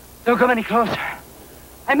 Don't come any closer.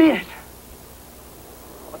 I mean it.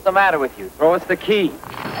 What's the matter with you? Throw us the key.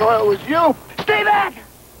 So it was you? Stay back!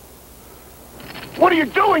 What are you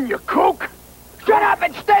doing, you kook? Shut up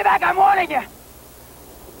and stay back, I'm warning you!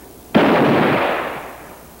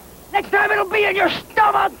 Next time it'll be in your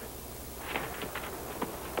stomach!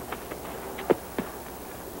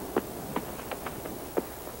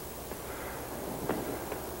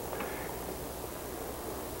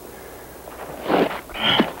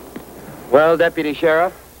 Well, Deputy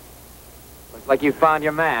Sheriff, looks like you found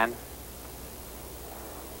your man.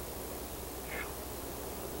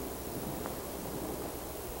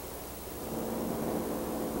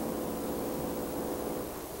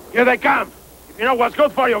 Here they come. If you know what's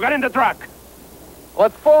good for you, get in the truck.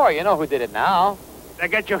 What for? You know who did it now. They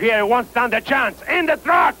get you here, it won't stand a chance. In the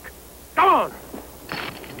truck! Come on!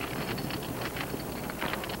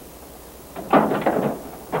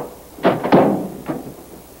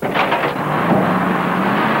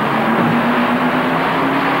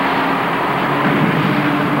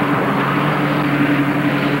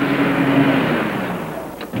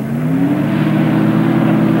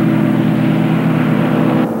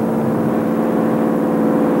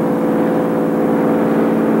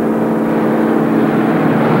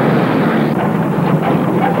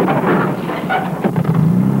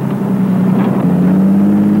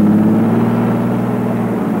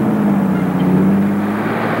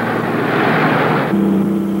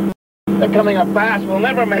 Coming up fast, we'll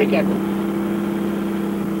never make it.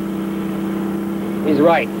 He's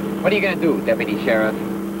right. What are you going to do, Deputy Sheriff?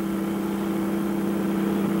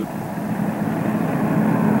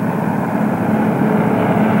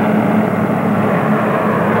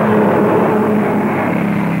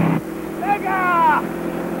 Vega!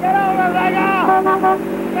 Get over, Vega!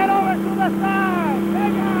 Get over to the side!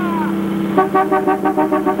 Vega!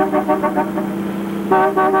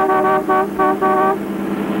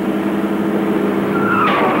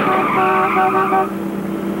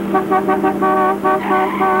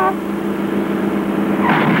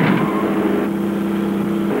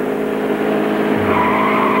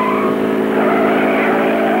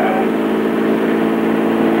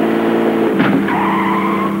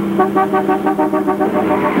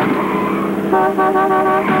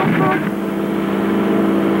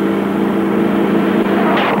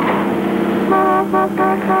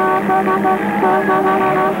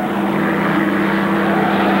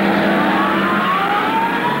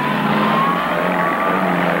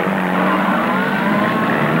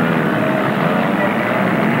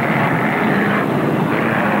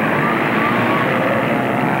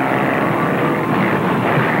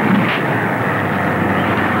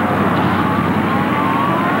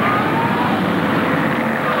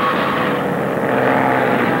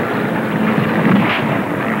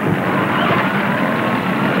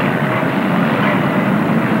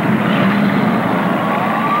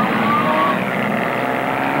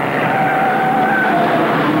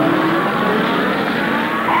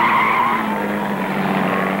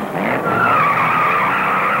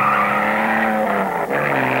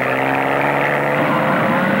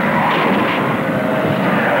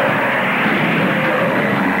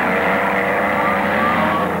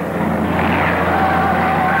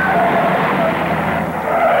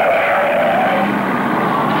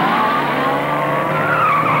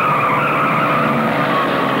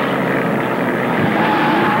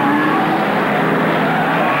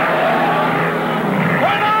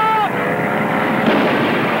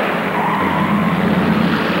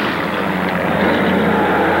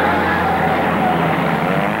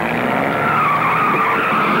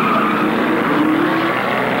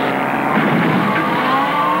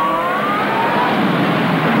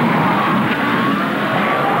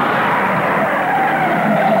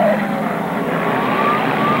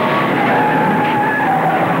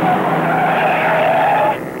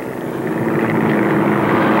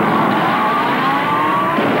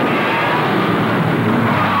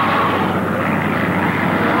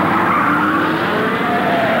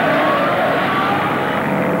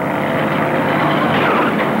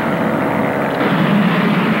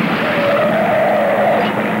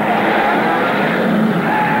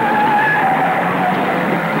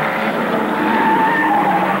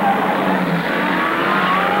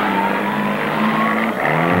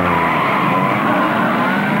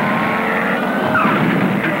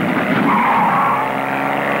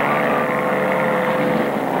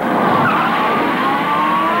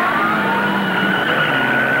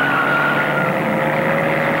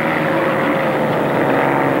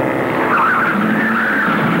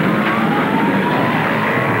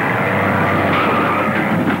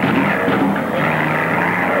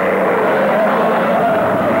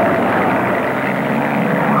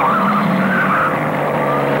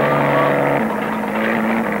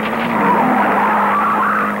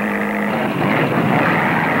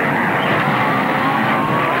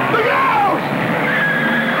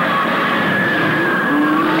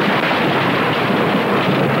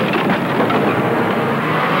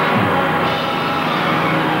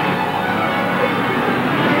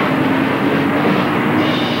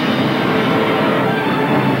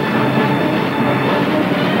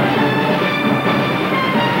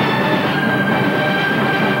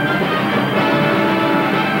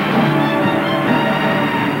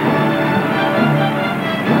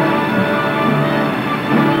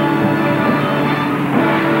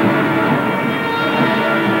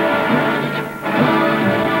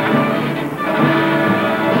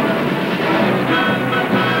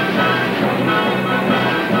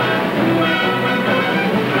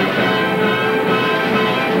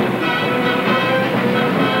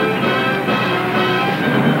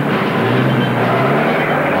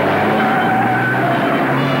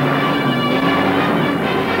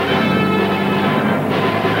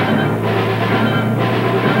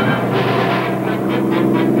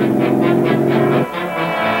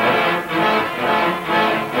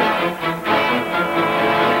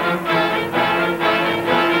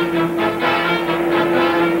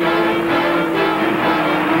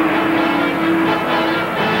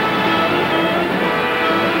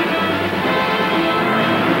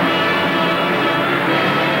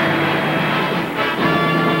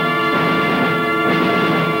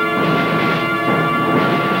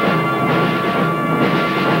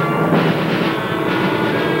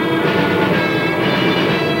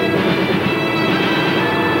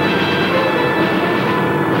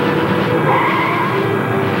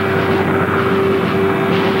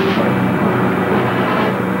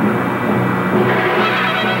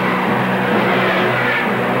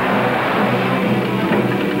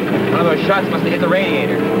 Shots must have hit the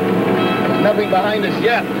radiator. Nothing behind us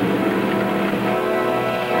yet.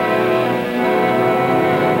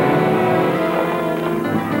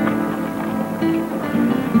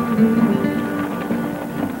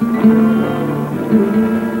 Ese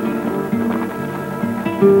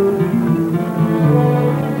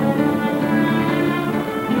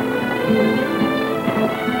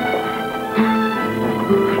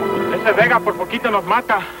Vega por poquito nos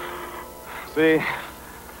mata. Sí.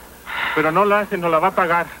 Pero no la hace, nos la va a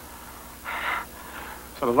pagar.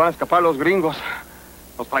 Se nos van a escapar los gringos.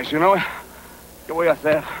 Nos traicionó. ¿Qué voy a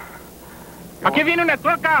hacer? ¡Aquí viene una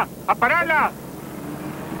troca! ¡A pararla!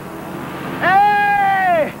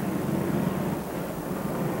 ¡Eh!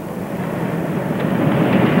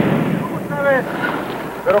 ¿Cómo sabes?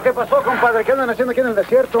 ¿Pero qué pasó, compadre? ¿Qué andan haciendo aquí en el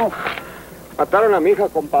desierto? Mataron a mi hija,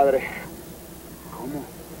 compadre. ¿Cómo?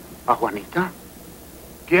 ¿A Juanita?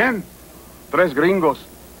 ¿Quién? 3 gringos.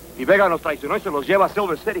 Y Vega nos traicionó y se los lleva a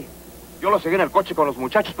Silver City. Yo los seguí en el coche con los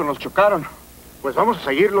muchachos, pero nos chocaron. Pues vamos a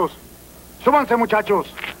seguirlos. Súbanse,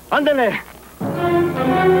 muchachos. ¡Ándele!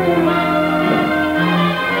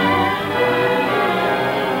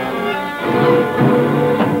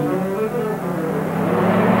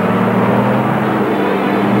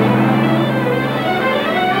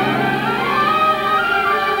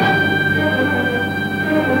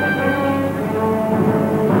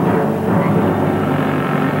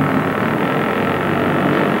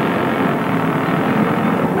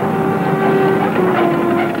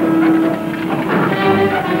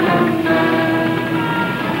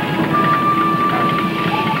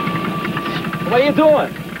 What are you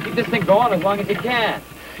doing? Keep this thing going as long as you can.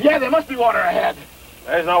 Yeah, there must be water ahead.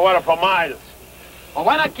 There's no water for miles. Well,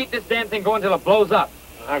 why not keep this damn thing going till it blows up?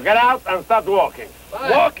 Now get out and start walking.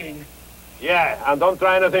 Walking? Yeah, and don't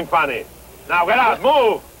try anything funny. Now get out,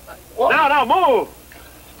 move! Now, move!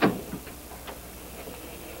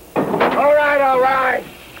 All right.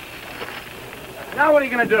 Now what are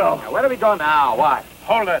you gonna do? Now, where do we go now? What?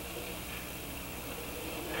 Hold it.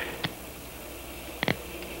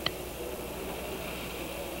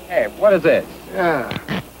 Hey, what is this? Yeah.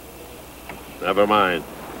 Never mind.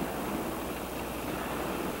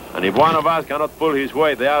 And if one of us cannot pull his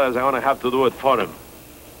weight, the others are going to have to do it for him.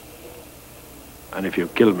 And if you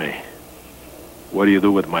kill me, what do you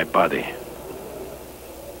do with my body?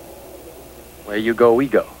 Where you go, we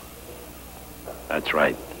go. That's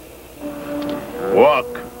right. Walk.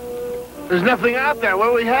 There's nothing out there. Where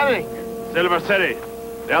are we heading? Silver City.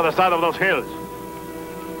 The other side of those hills.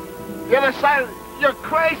 The other side? You're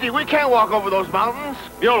crazy. We can't walk over those mountains.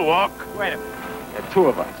 You'll walk. Wait a minute. There are 2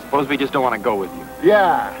 of us. Suppose we just don't want to go with you.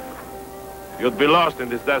 Yeah. You'd be lost in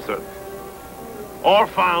this desert. Or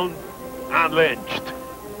found and lynched.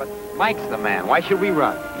 But Mike's the man. Why should we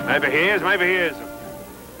run? Maybe he is, maybe he isn't.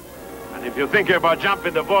 And if you're thinking about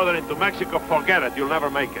jumping the border into Mexico, forget it. You'll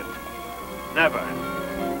never make it. Never.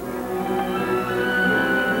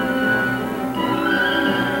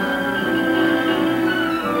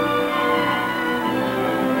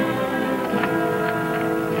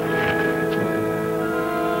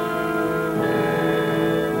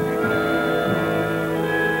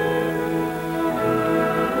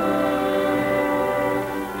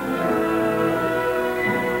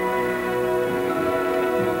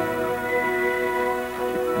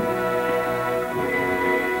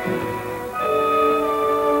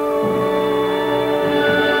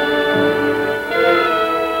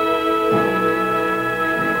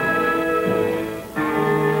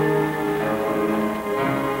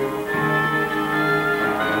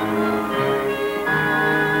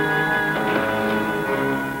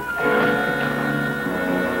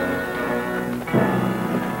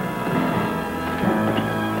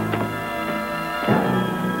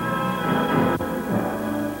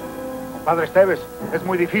 Padre Estevez, es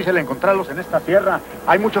muy difícil encontrarlos en esta sierra.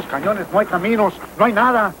 Hay muchos cañones, no hay caminos, no hay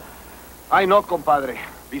nada. I know, compadre.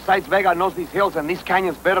 Besides, Vega knows these hills and these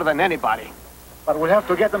canyons better than anybody. But we'll have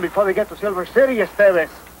to get them before they get to Silver City, Estevez.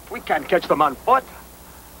 We can't catch them on foot.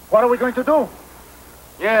 What are we going to do?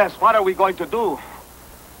 Yes, what are we going to do?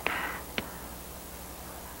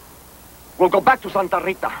 We'll go back to Santa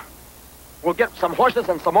Rita. We'll get some horses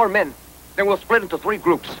and some more men. Then we'll split into 3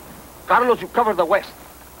 groups. Carlos, you cover the west.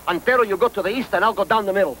 Antero, you go to the east, and I'll go down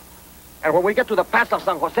the middle. And when we get to the pass of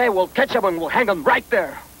San Jose, we'll catch them and we'll hang them right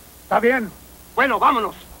there. ¿Está bien? Bueno,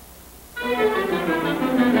 vámonos.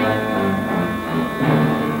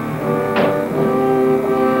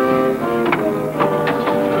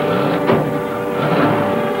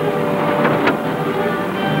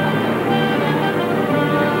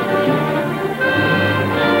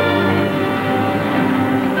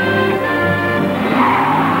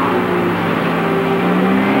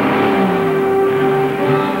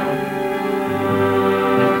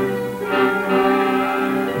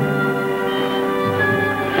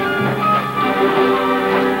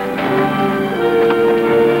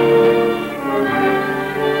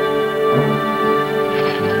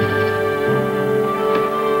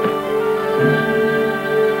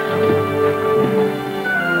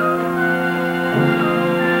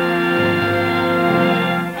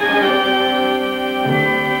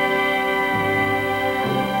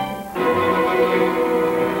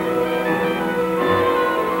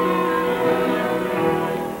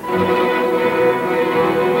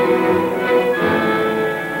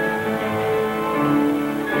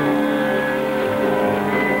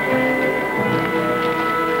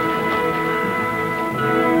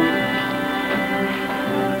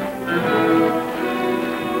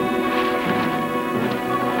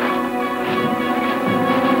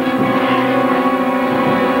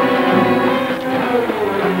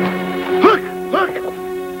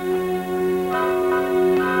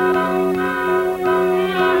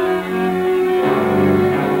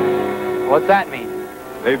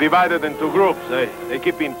 They divided into groups. They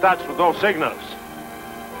keep in touch with those signals.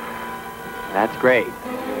 That's great.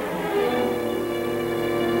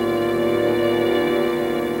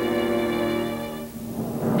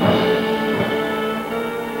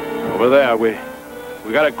 Over there, we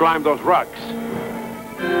gotta climb those rocks.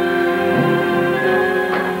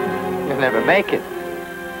 You'll never make it.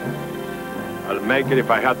 I'll make it if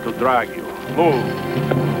I had to drag you.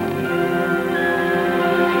 Move.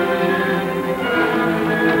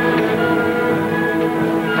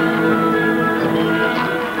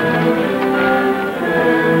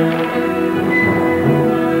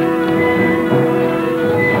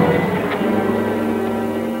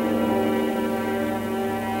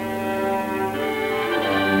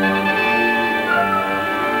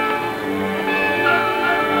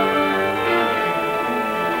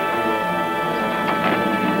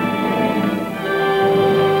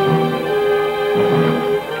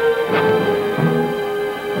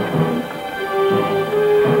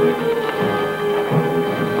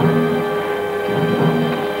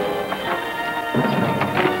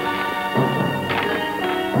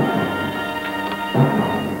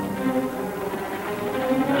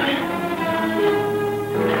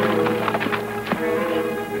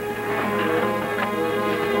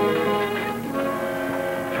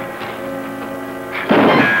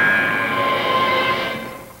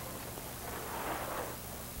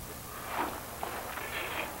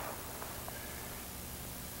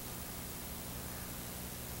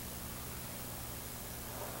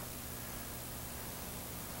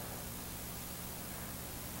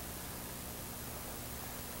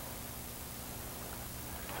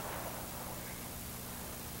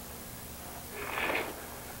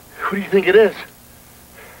 Who do you think it is?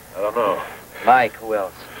 I don't know. Mike, who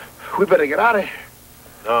else? We better get out of here.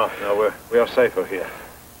 No, we are safer here.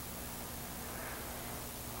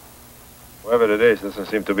 Whoever it is doesn't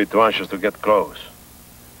seem to be too anxious to get close.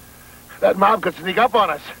 That mob could sneak up on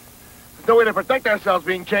us. There's no way to protect ourselves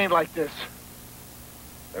being chained like this.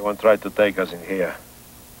 They won't try to take us in here.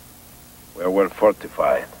 We're well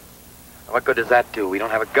fortified. What good does that do? We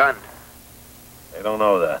don't have a gun. They don't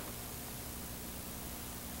know that.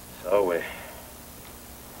 So we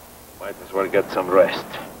might as well get some rest.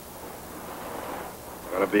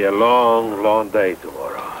 It's gonna be a long, long day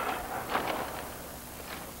tomorrow.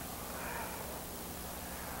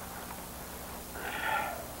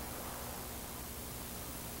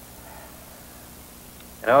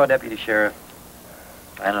 You know, Deputy Sheriff,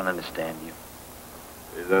 I don't understand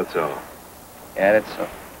you. Is that so? Yeah, that's so.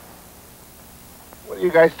 What are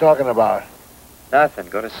you guys talking about? Nothing.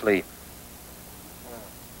 Go to sleep.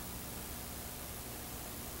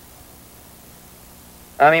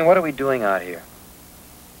 I mean, what are we doing out here?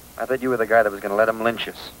 I thought you were the guy that was going to let him lynch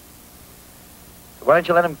us. So why don't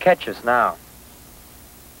you let him catch us now?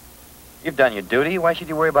 You've done your duty. Why should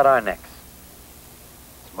you worry about our necks?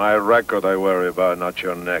 It's my record I worry about, not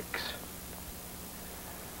your necks.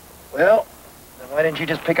 Well, then why didn't you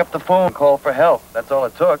just pick up the phone and call for help? That's all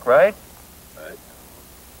it took, right? Right.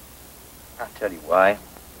 I'll tell you why.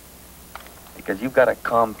 Because you've got a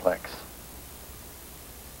complex.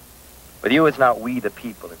 With you, it's not we the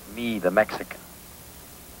people, it's me, the Mexican.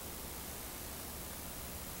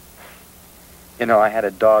 You know, I had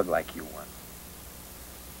a dog like you once.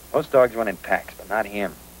 Most dogs run in packs, but not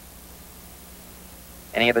him.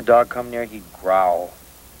 Any other dog come near, he'd growl.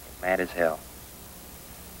 Mad as hell.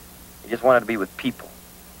 He just wanted to be with people.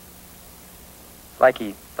 It's like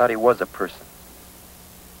he thought he was a person.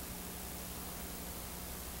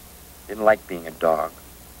 Didn't like being a dog.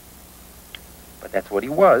 But that's what he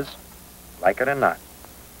was. Like it or not,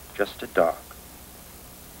 just a dog.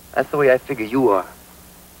 That's the way I figure you are.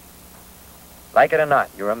 Like it or not,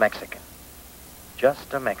 you're a Mexican.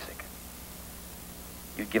 Just a Mexican.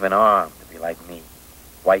 You'd give an arm to be like me,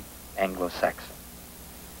 white Anglo-Saxon.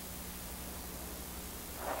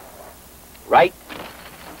 Right?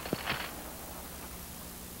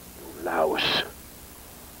 You louse.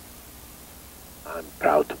 I'm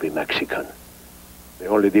proud to be Mexican. The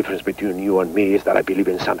only difference between you and me is that I believe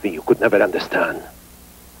in something you could never understand.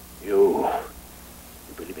 You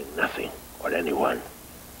believe in nothing or anyone.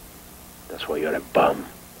 That's why you're a bum.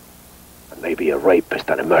 And maybe a rapist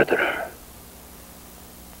and a murderer.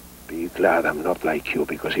 Be glad I'm not like you,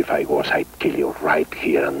 because if I was, I'd kill you right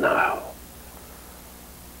here and now.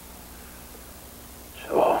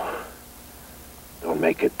 So, don't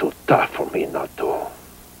make it too tough for me not to.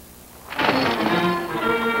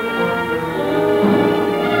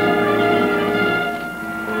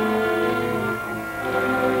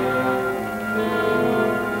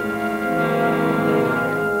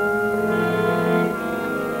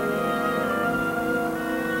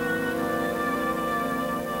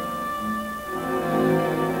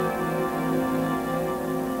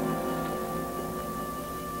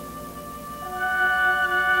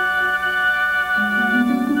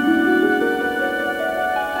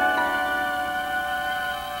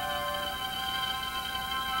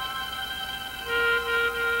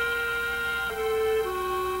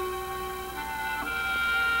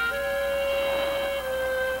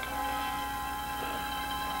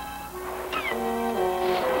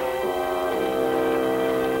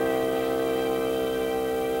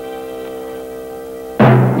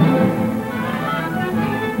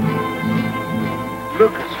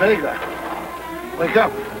 Vega. Wake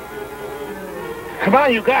up. Come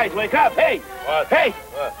on, you guys, wake up. Hey! What? Hey!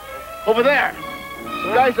 What? Over there.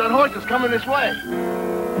 Some guys on horses coming this way.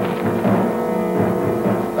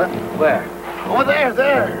 Where? Over there.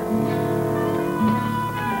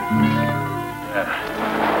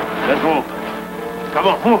 Let's move. Come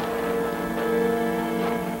on, move.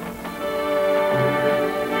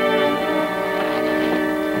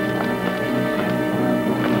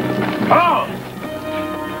 Come on!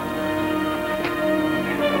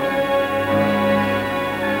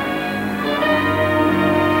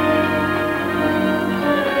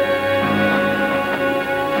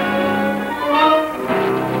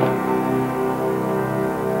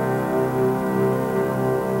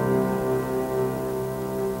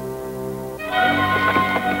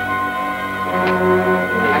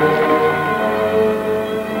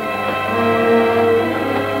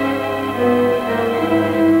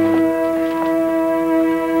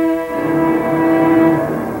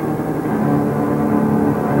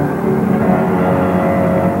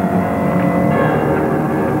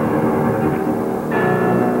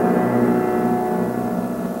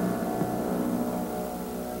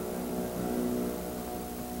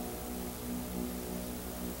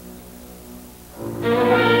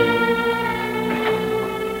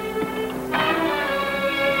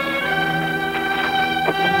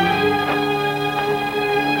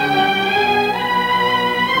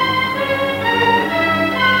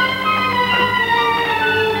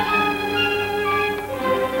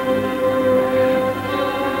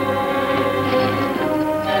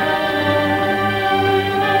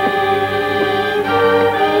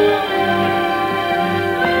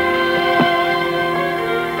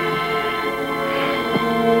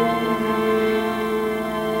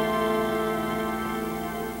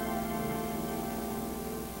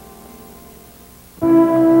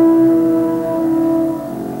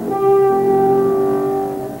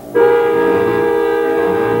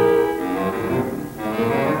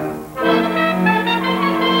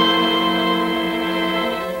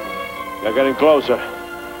 They're getting closer.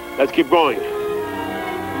 Let's keep going.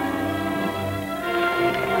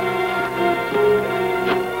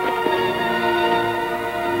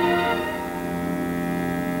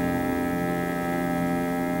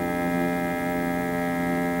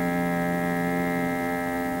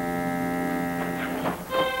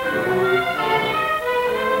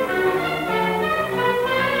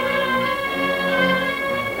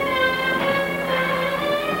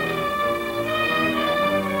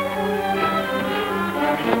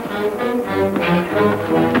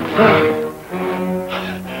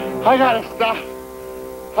 I gotta stop.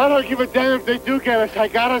 I don't give a damn if they do get us. I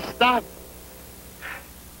gotta stop.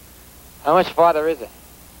 How much farther is it?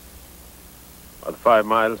 About 5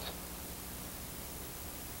 miles.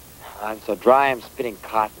 I'm so dry I'm spitting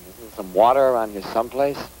cotton. Isn't there some water around here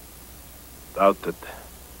someplace? Doubt it.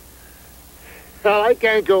 Hell, I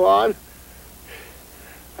can't go on.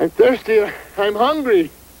 I'm thirsty. I'm hungry.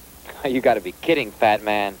 You gotta be kidding, fat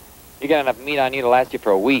man. You got enough meat on you to last you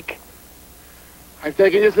for a week. I've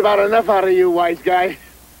taken just about enough out of you, wise guy.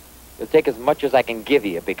 You'll take as much as I can give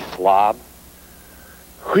you, big slob.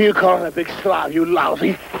 Who you calling a big slob, you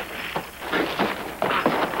lousy?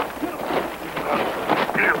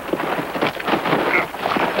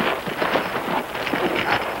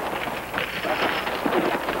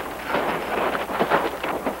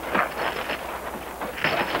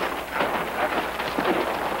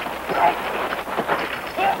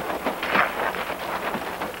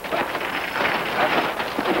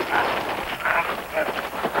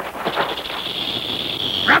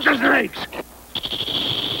 Rattlesnakes!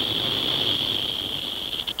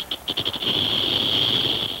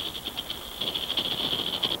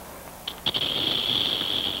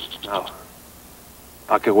 Now,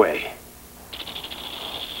 back away.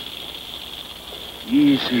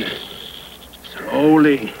 Easy.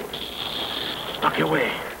 Slowly. Back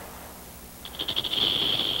away.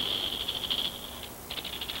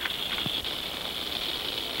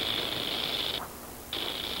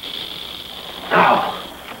 Now,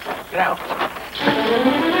 get out.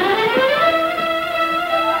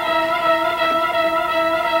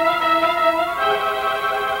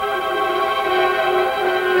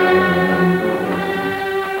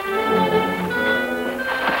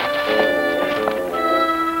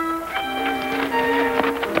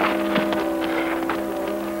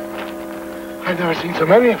 I've never seen so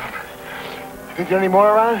many of them. You think there are any more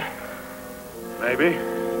around? Maybe.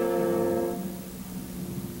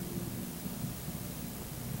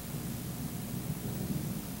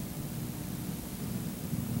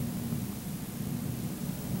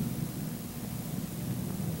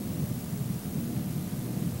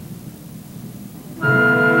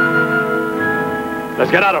 Let's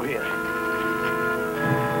get out of here.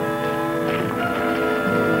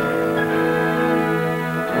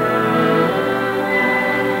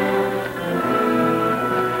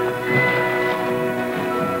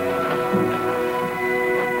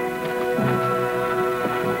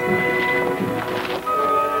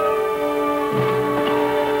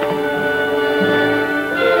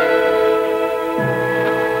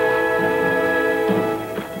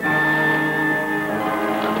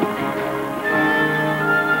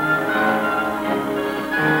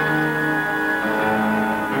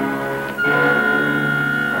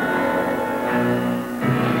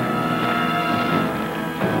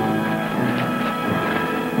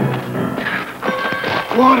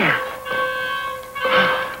 Water!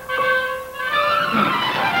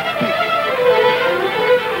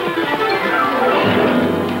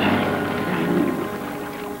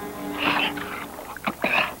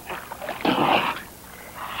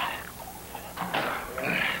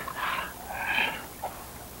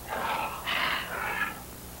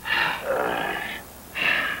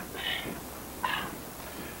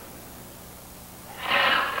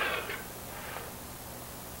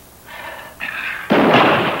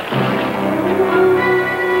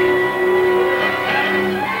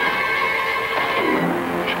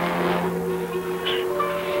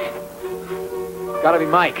 Gotta be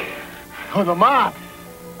Mike. Oh, the mob!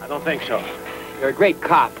 I don't think so. You're a great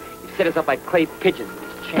cop. You set us up like clay pigeons with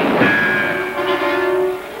this chain.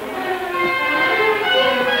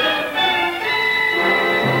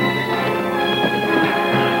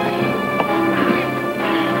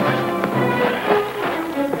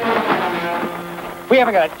 We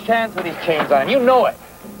haven't got a chance with these chains on. You know it.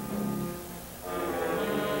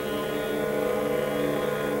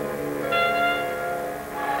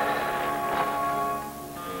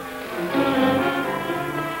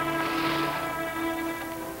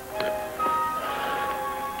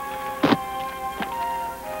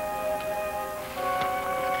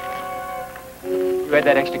 You had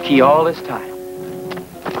that extra key all this time.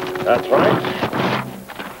 That's right.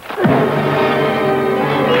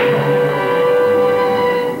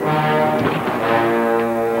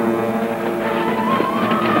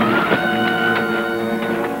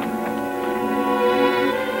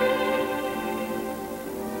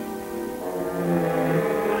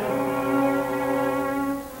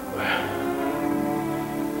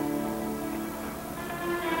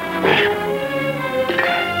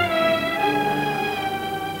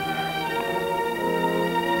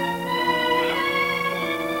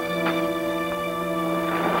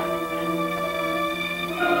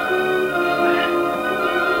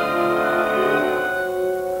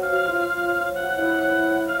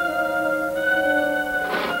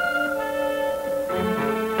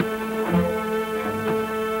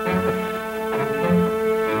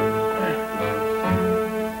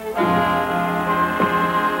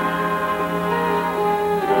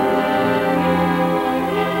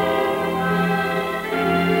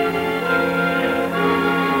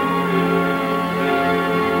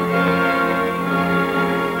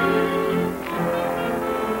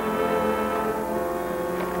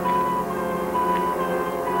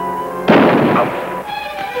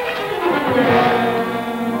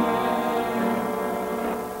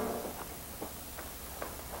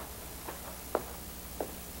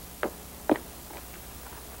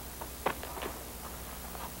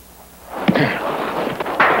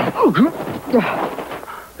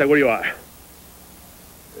 Stay where you are.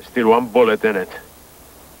 There's still one bullet in it.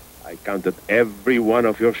 I counted every one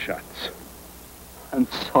of your shots. I'm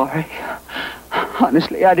sorry.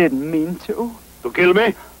 Honestly, I didn't mean to. To kill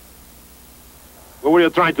me? What were you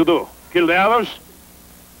trying to do? Kill the others?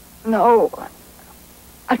 No.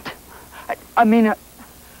 I mean,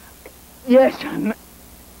 yes,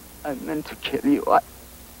 I meant to kill you. I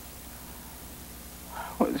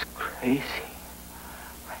was crazy.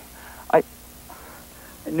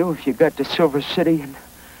 I knew if you got to Silver City and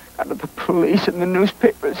got to the police and the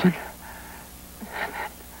newspapers and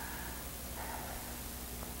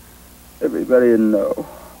everybody would know.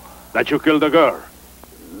 That you killed the girl?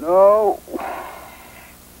 No.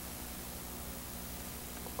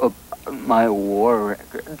 About my war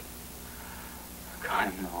record.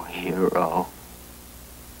 I'm no hero.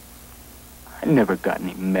 I never got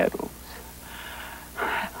any medals.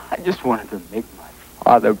 I just wanted to make my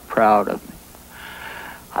father proud of me.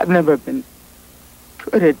 I've never been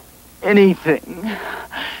good at anything.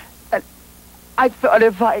 And I thought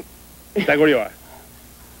if I... Stay where you are.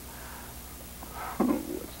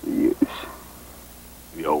 What's the use?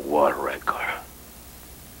 Your war record.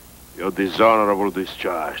 Your dishonorable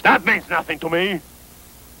discharge. That means nothing to me.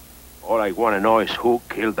 All I want to know is who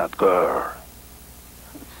killed that girl.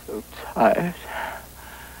 so tired.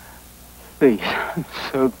 Please, I'm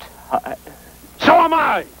so tired. So am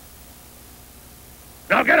I!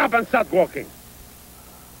 Now get up and start walking.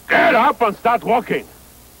 Get up and start walking.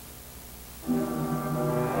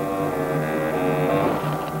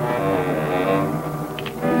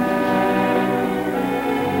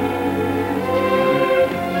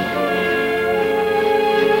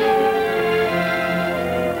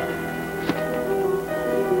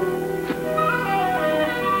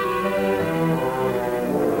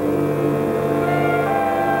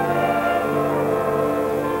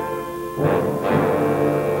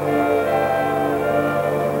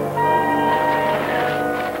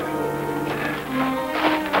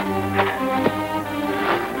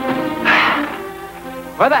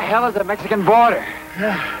 Where the hell is the Mexican border?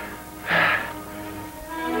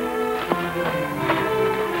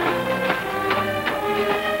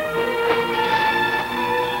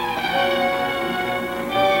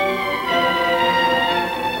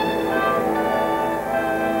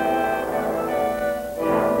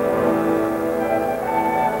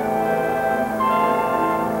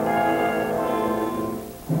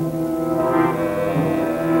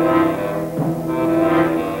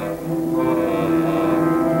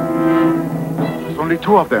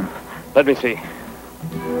 Two of them. Let me see.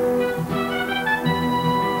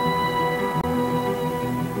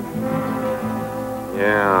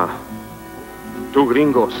 Yeah. Two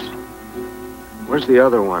gringos. Where's the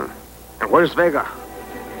other one? And where's Vega?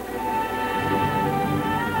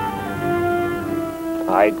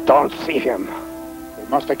 I don't see him. They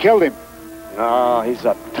must have killed him. No, he's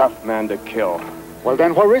a tough man to kill. Well,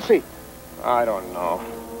 then where is he? I don't know.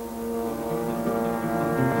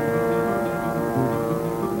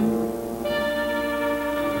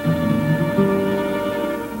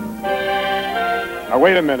 Now,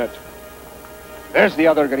 wait a minute. There's the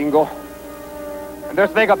other gringo. And there's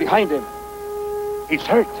Vega behind him. He's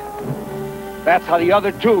hurt. That's how the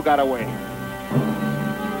other two got away.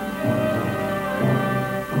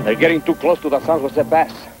 They're getting too close to the San Jose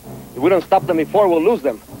Pass. If we don't stop them before, we'll lose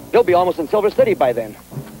them. They'll be almost in Silver City by then.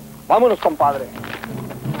 Vámonos, compadre.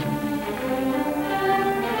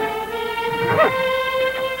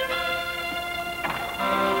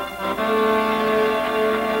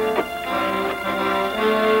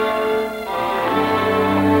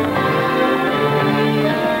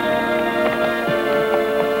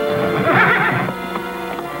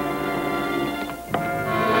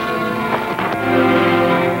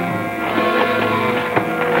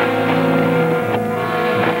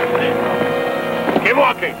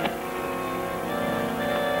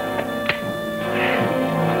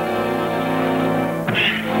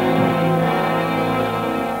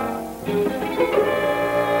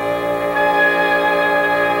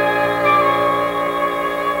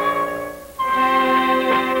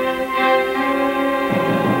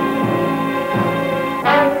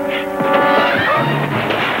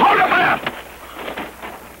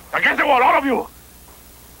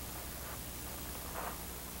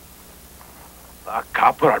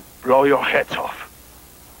 Blow your heads off.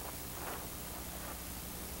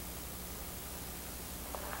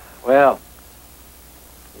 Well,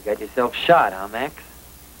 you got yourself shot, huh, Max?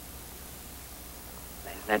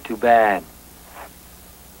 Isn't that too bad?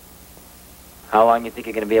 How long you think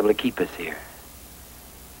you're going to be able to keep us here?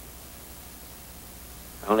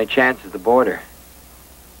 The only chance is the border.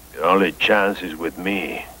 The only chance is with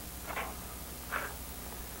me.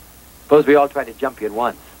 Suppose we all tried to jump you at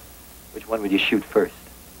once. Which one would you shoot first?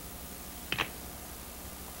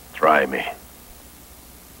 Try me.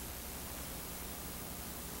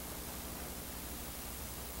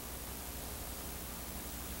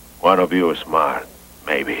 One of you is smart,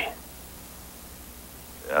 maybe.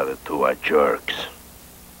 The other two are jerks.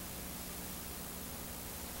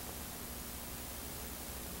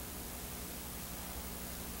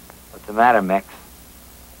 What's the matter, Mex?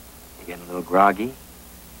 You getting a little groggy?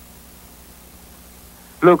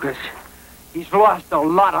 Lucas, he's lost a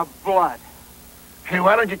lot of blood. Hey,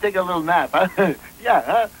 why don't you take a little nap, huh? Yeah,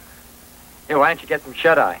 huh? Here, why don't you get some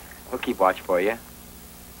shut-eye? We'll keep watch for you.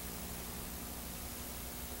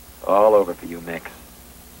 All over for you, Mex.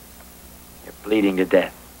 You're bleeding to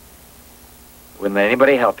death. Wouldn't let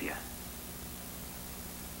anybody help you.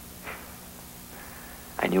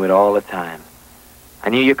 I knew it all the time. I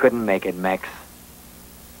knew you couldn't make it, Mex.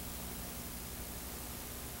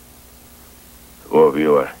 Two of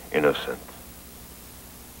you are innocent.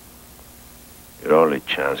 Your only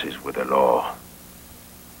chance is with the law.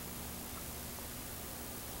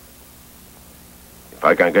 If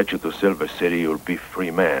I can get you to Silver City, you'll be free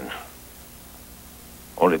man.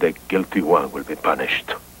 Only the guilty one will be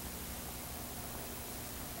punished.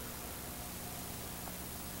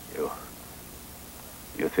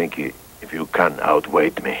 think if you can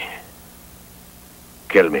outweight me,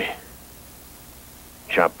 kill me,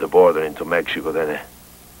 chop the border into Mexico, then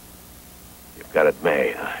you've got it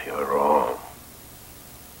made. You're wrong.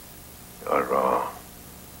 You're wrong.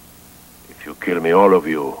 If you kill me, all of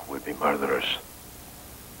you will be murderers.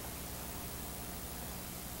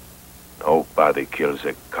 Nobody kills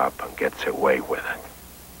a cop and gets away with it.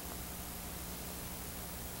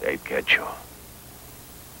 They'd get you.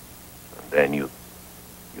 And then you'd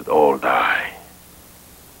all die.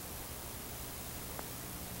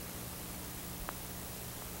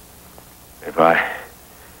 If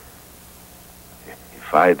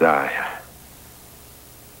I die,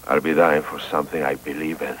 I'll be dying for something I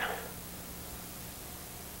believe in.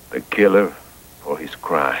 The killer for his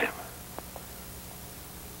crime.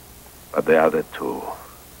 But the other two,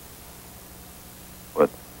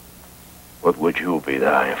 what would you be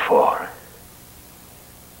dying for?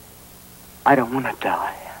 I don't want to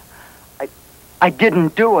die. I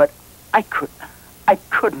didn't do it. I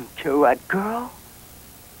couldn't kill that girl.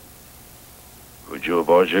 Could you,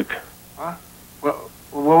 Vorzyck? Huh? Well,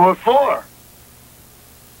 what for?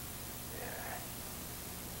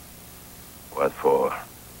 What for?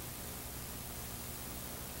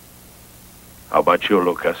 How about you,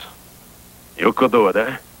 Lucas? You could do it,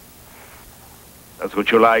 eh? That's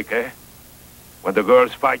what you like, eh? When the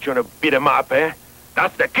girls fight you and beat them up, eh?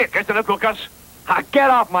 That's the kick, isn't it, Lucas? Get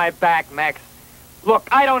off my back, Max. Look,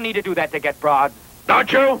 I don't need to do that to get broads.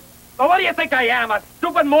 Don't you? Well, what do you think I am, a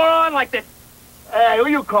stupid moron like this? Hey, who are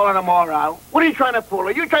you calling a moron? What are you trying to pull?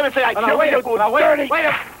 Are you trying to say I killed you? Dirty? Wait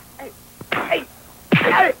a...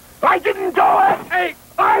 Hey, I didn't do it! Hey,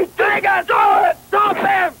 I didn't do it! stop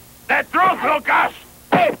him! The truth, Lucas!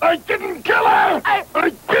 Hey, I didn't kill her! Hey. I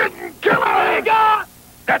didn't kill her! Vega!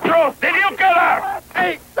 The truth! Did you kill her?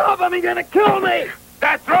 Hey, stop him! He's gonna kill me!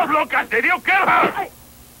 The truth, Lucas! Did you kill her?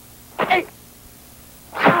 Hey!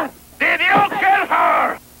 Did you kill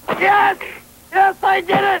her? Yes! Yes, I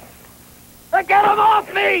did it! Get him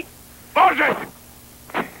off me! Vorzyck!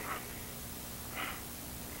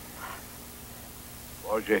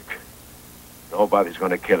 Vorzyck, nobody's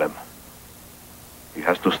gonna kill him. He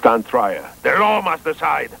has to stand trial. The law must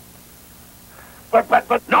decide. But,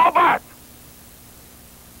 no but!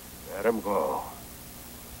 Let him go.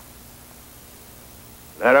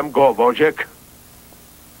 Let him go, Vorzyck.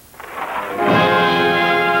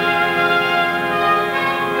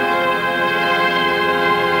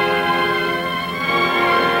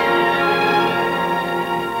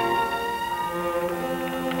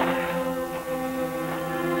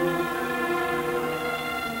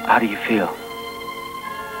 How do you feel?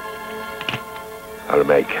 I'll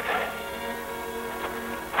make it.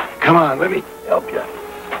 Come on, let me help you.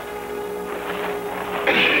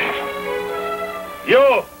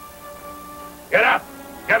 You! Get up!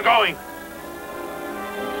 Get going!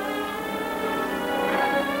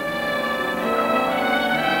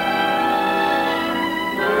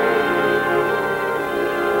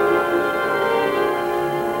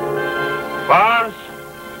 Barnes!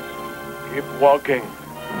 Keep walking.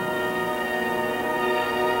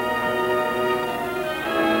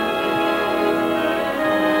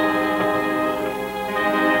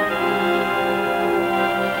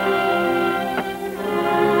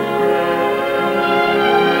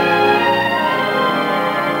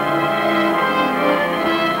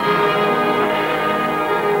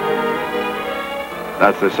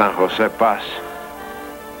 That's the San Jose Pass.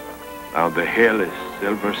 Down the hill is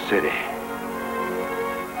Silver City.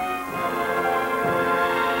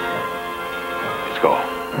 Let's go.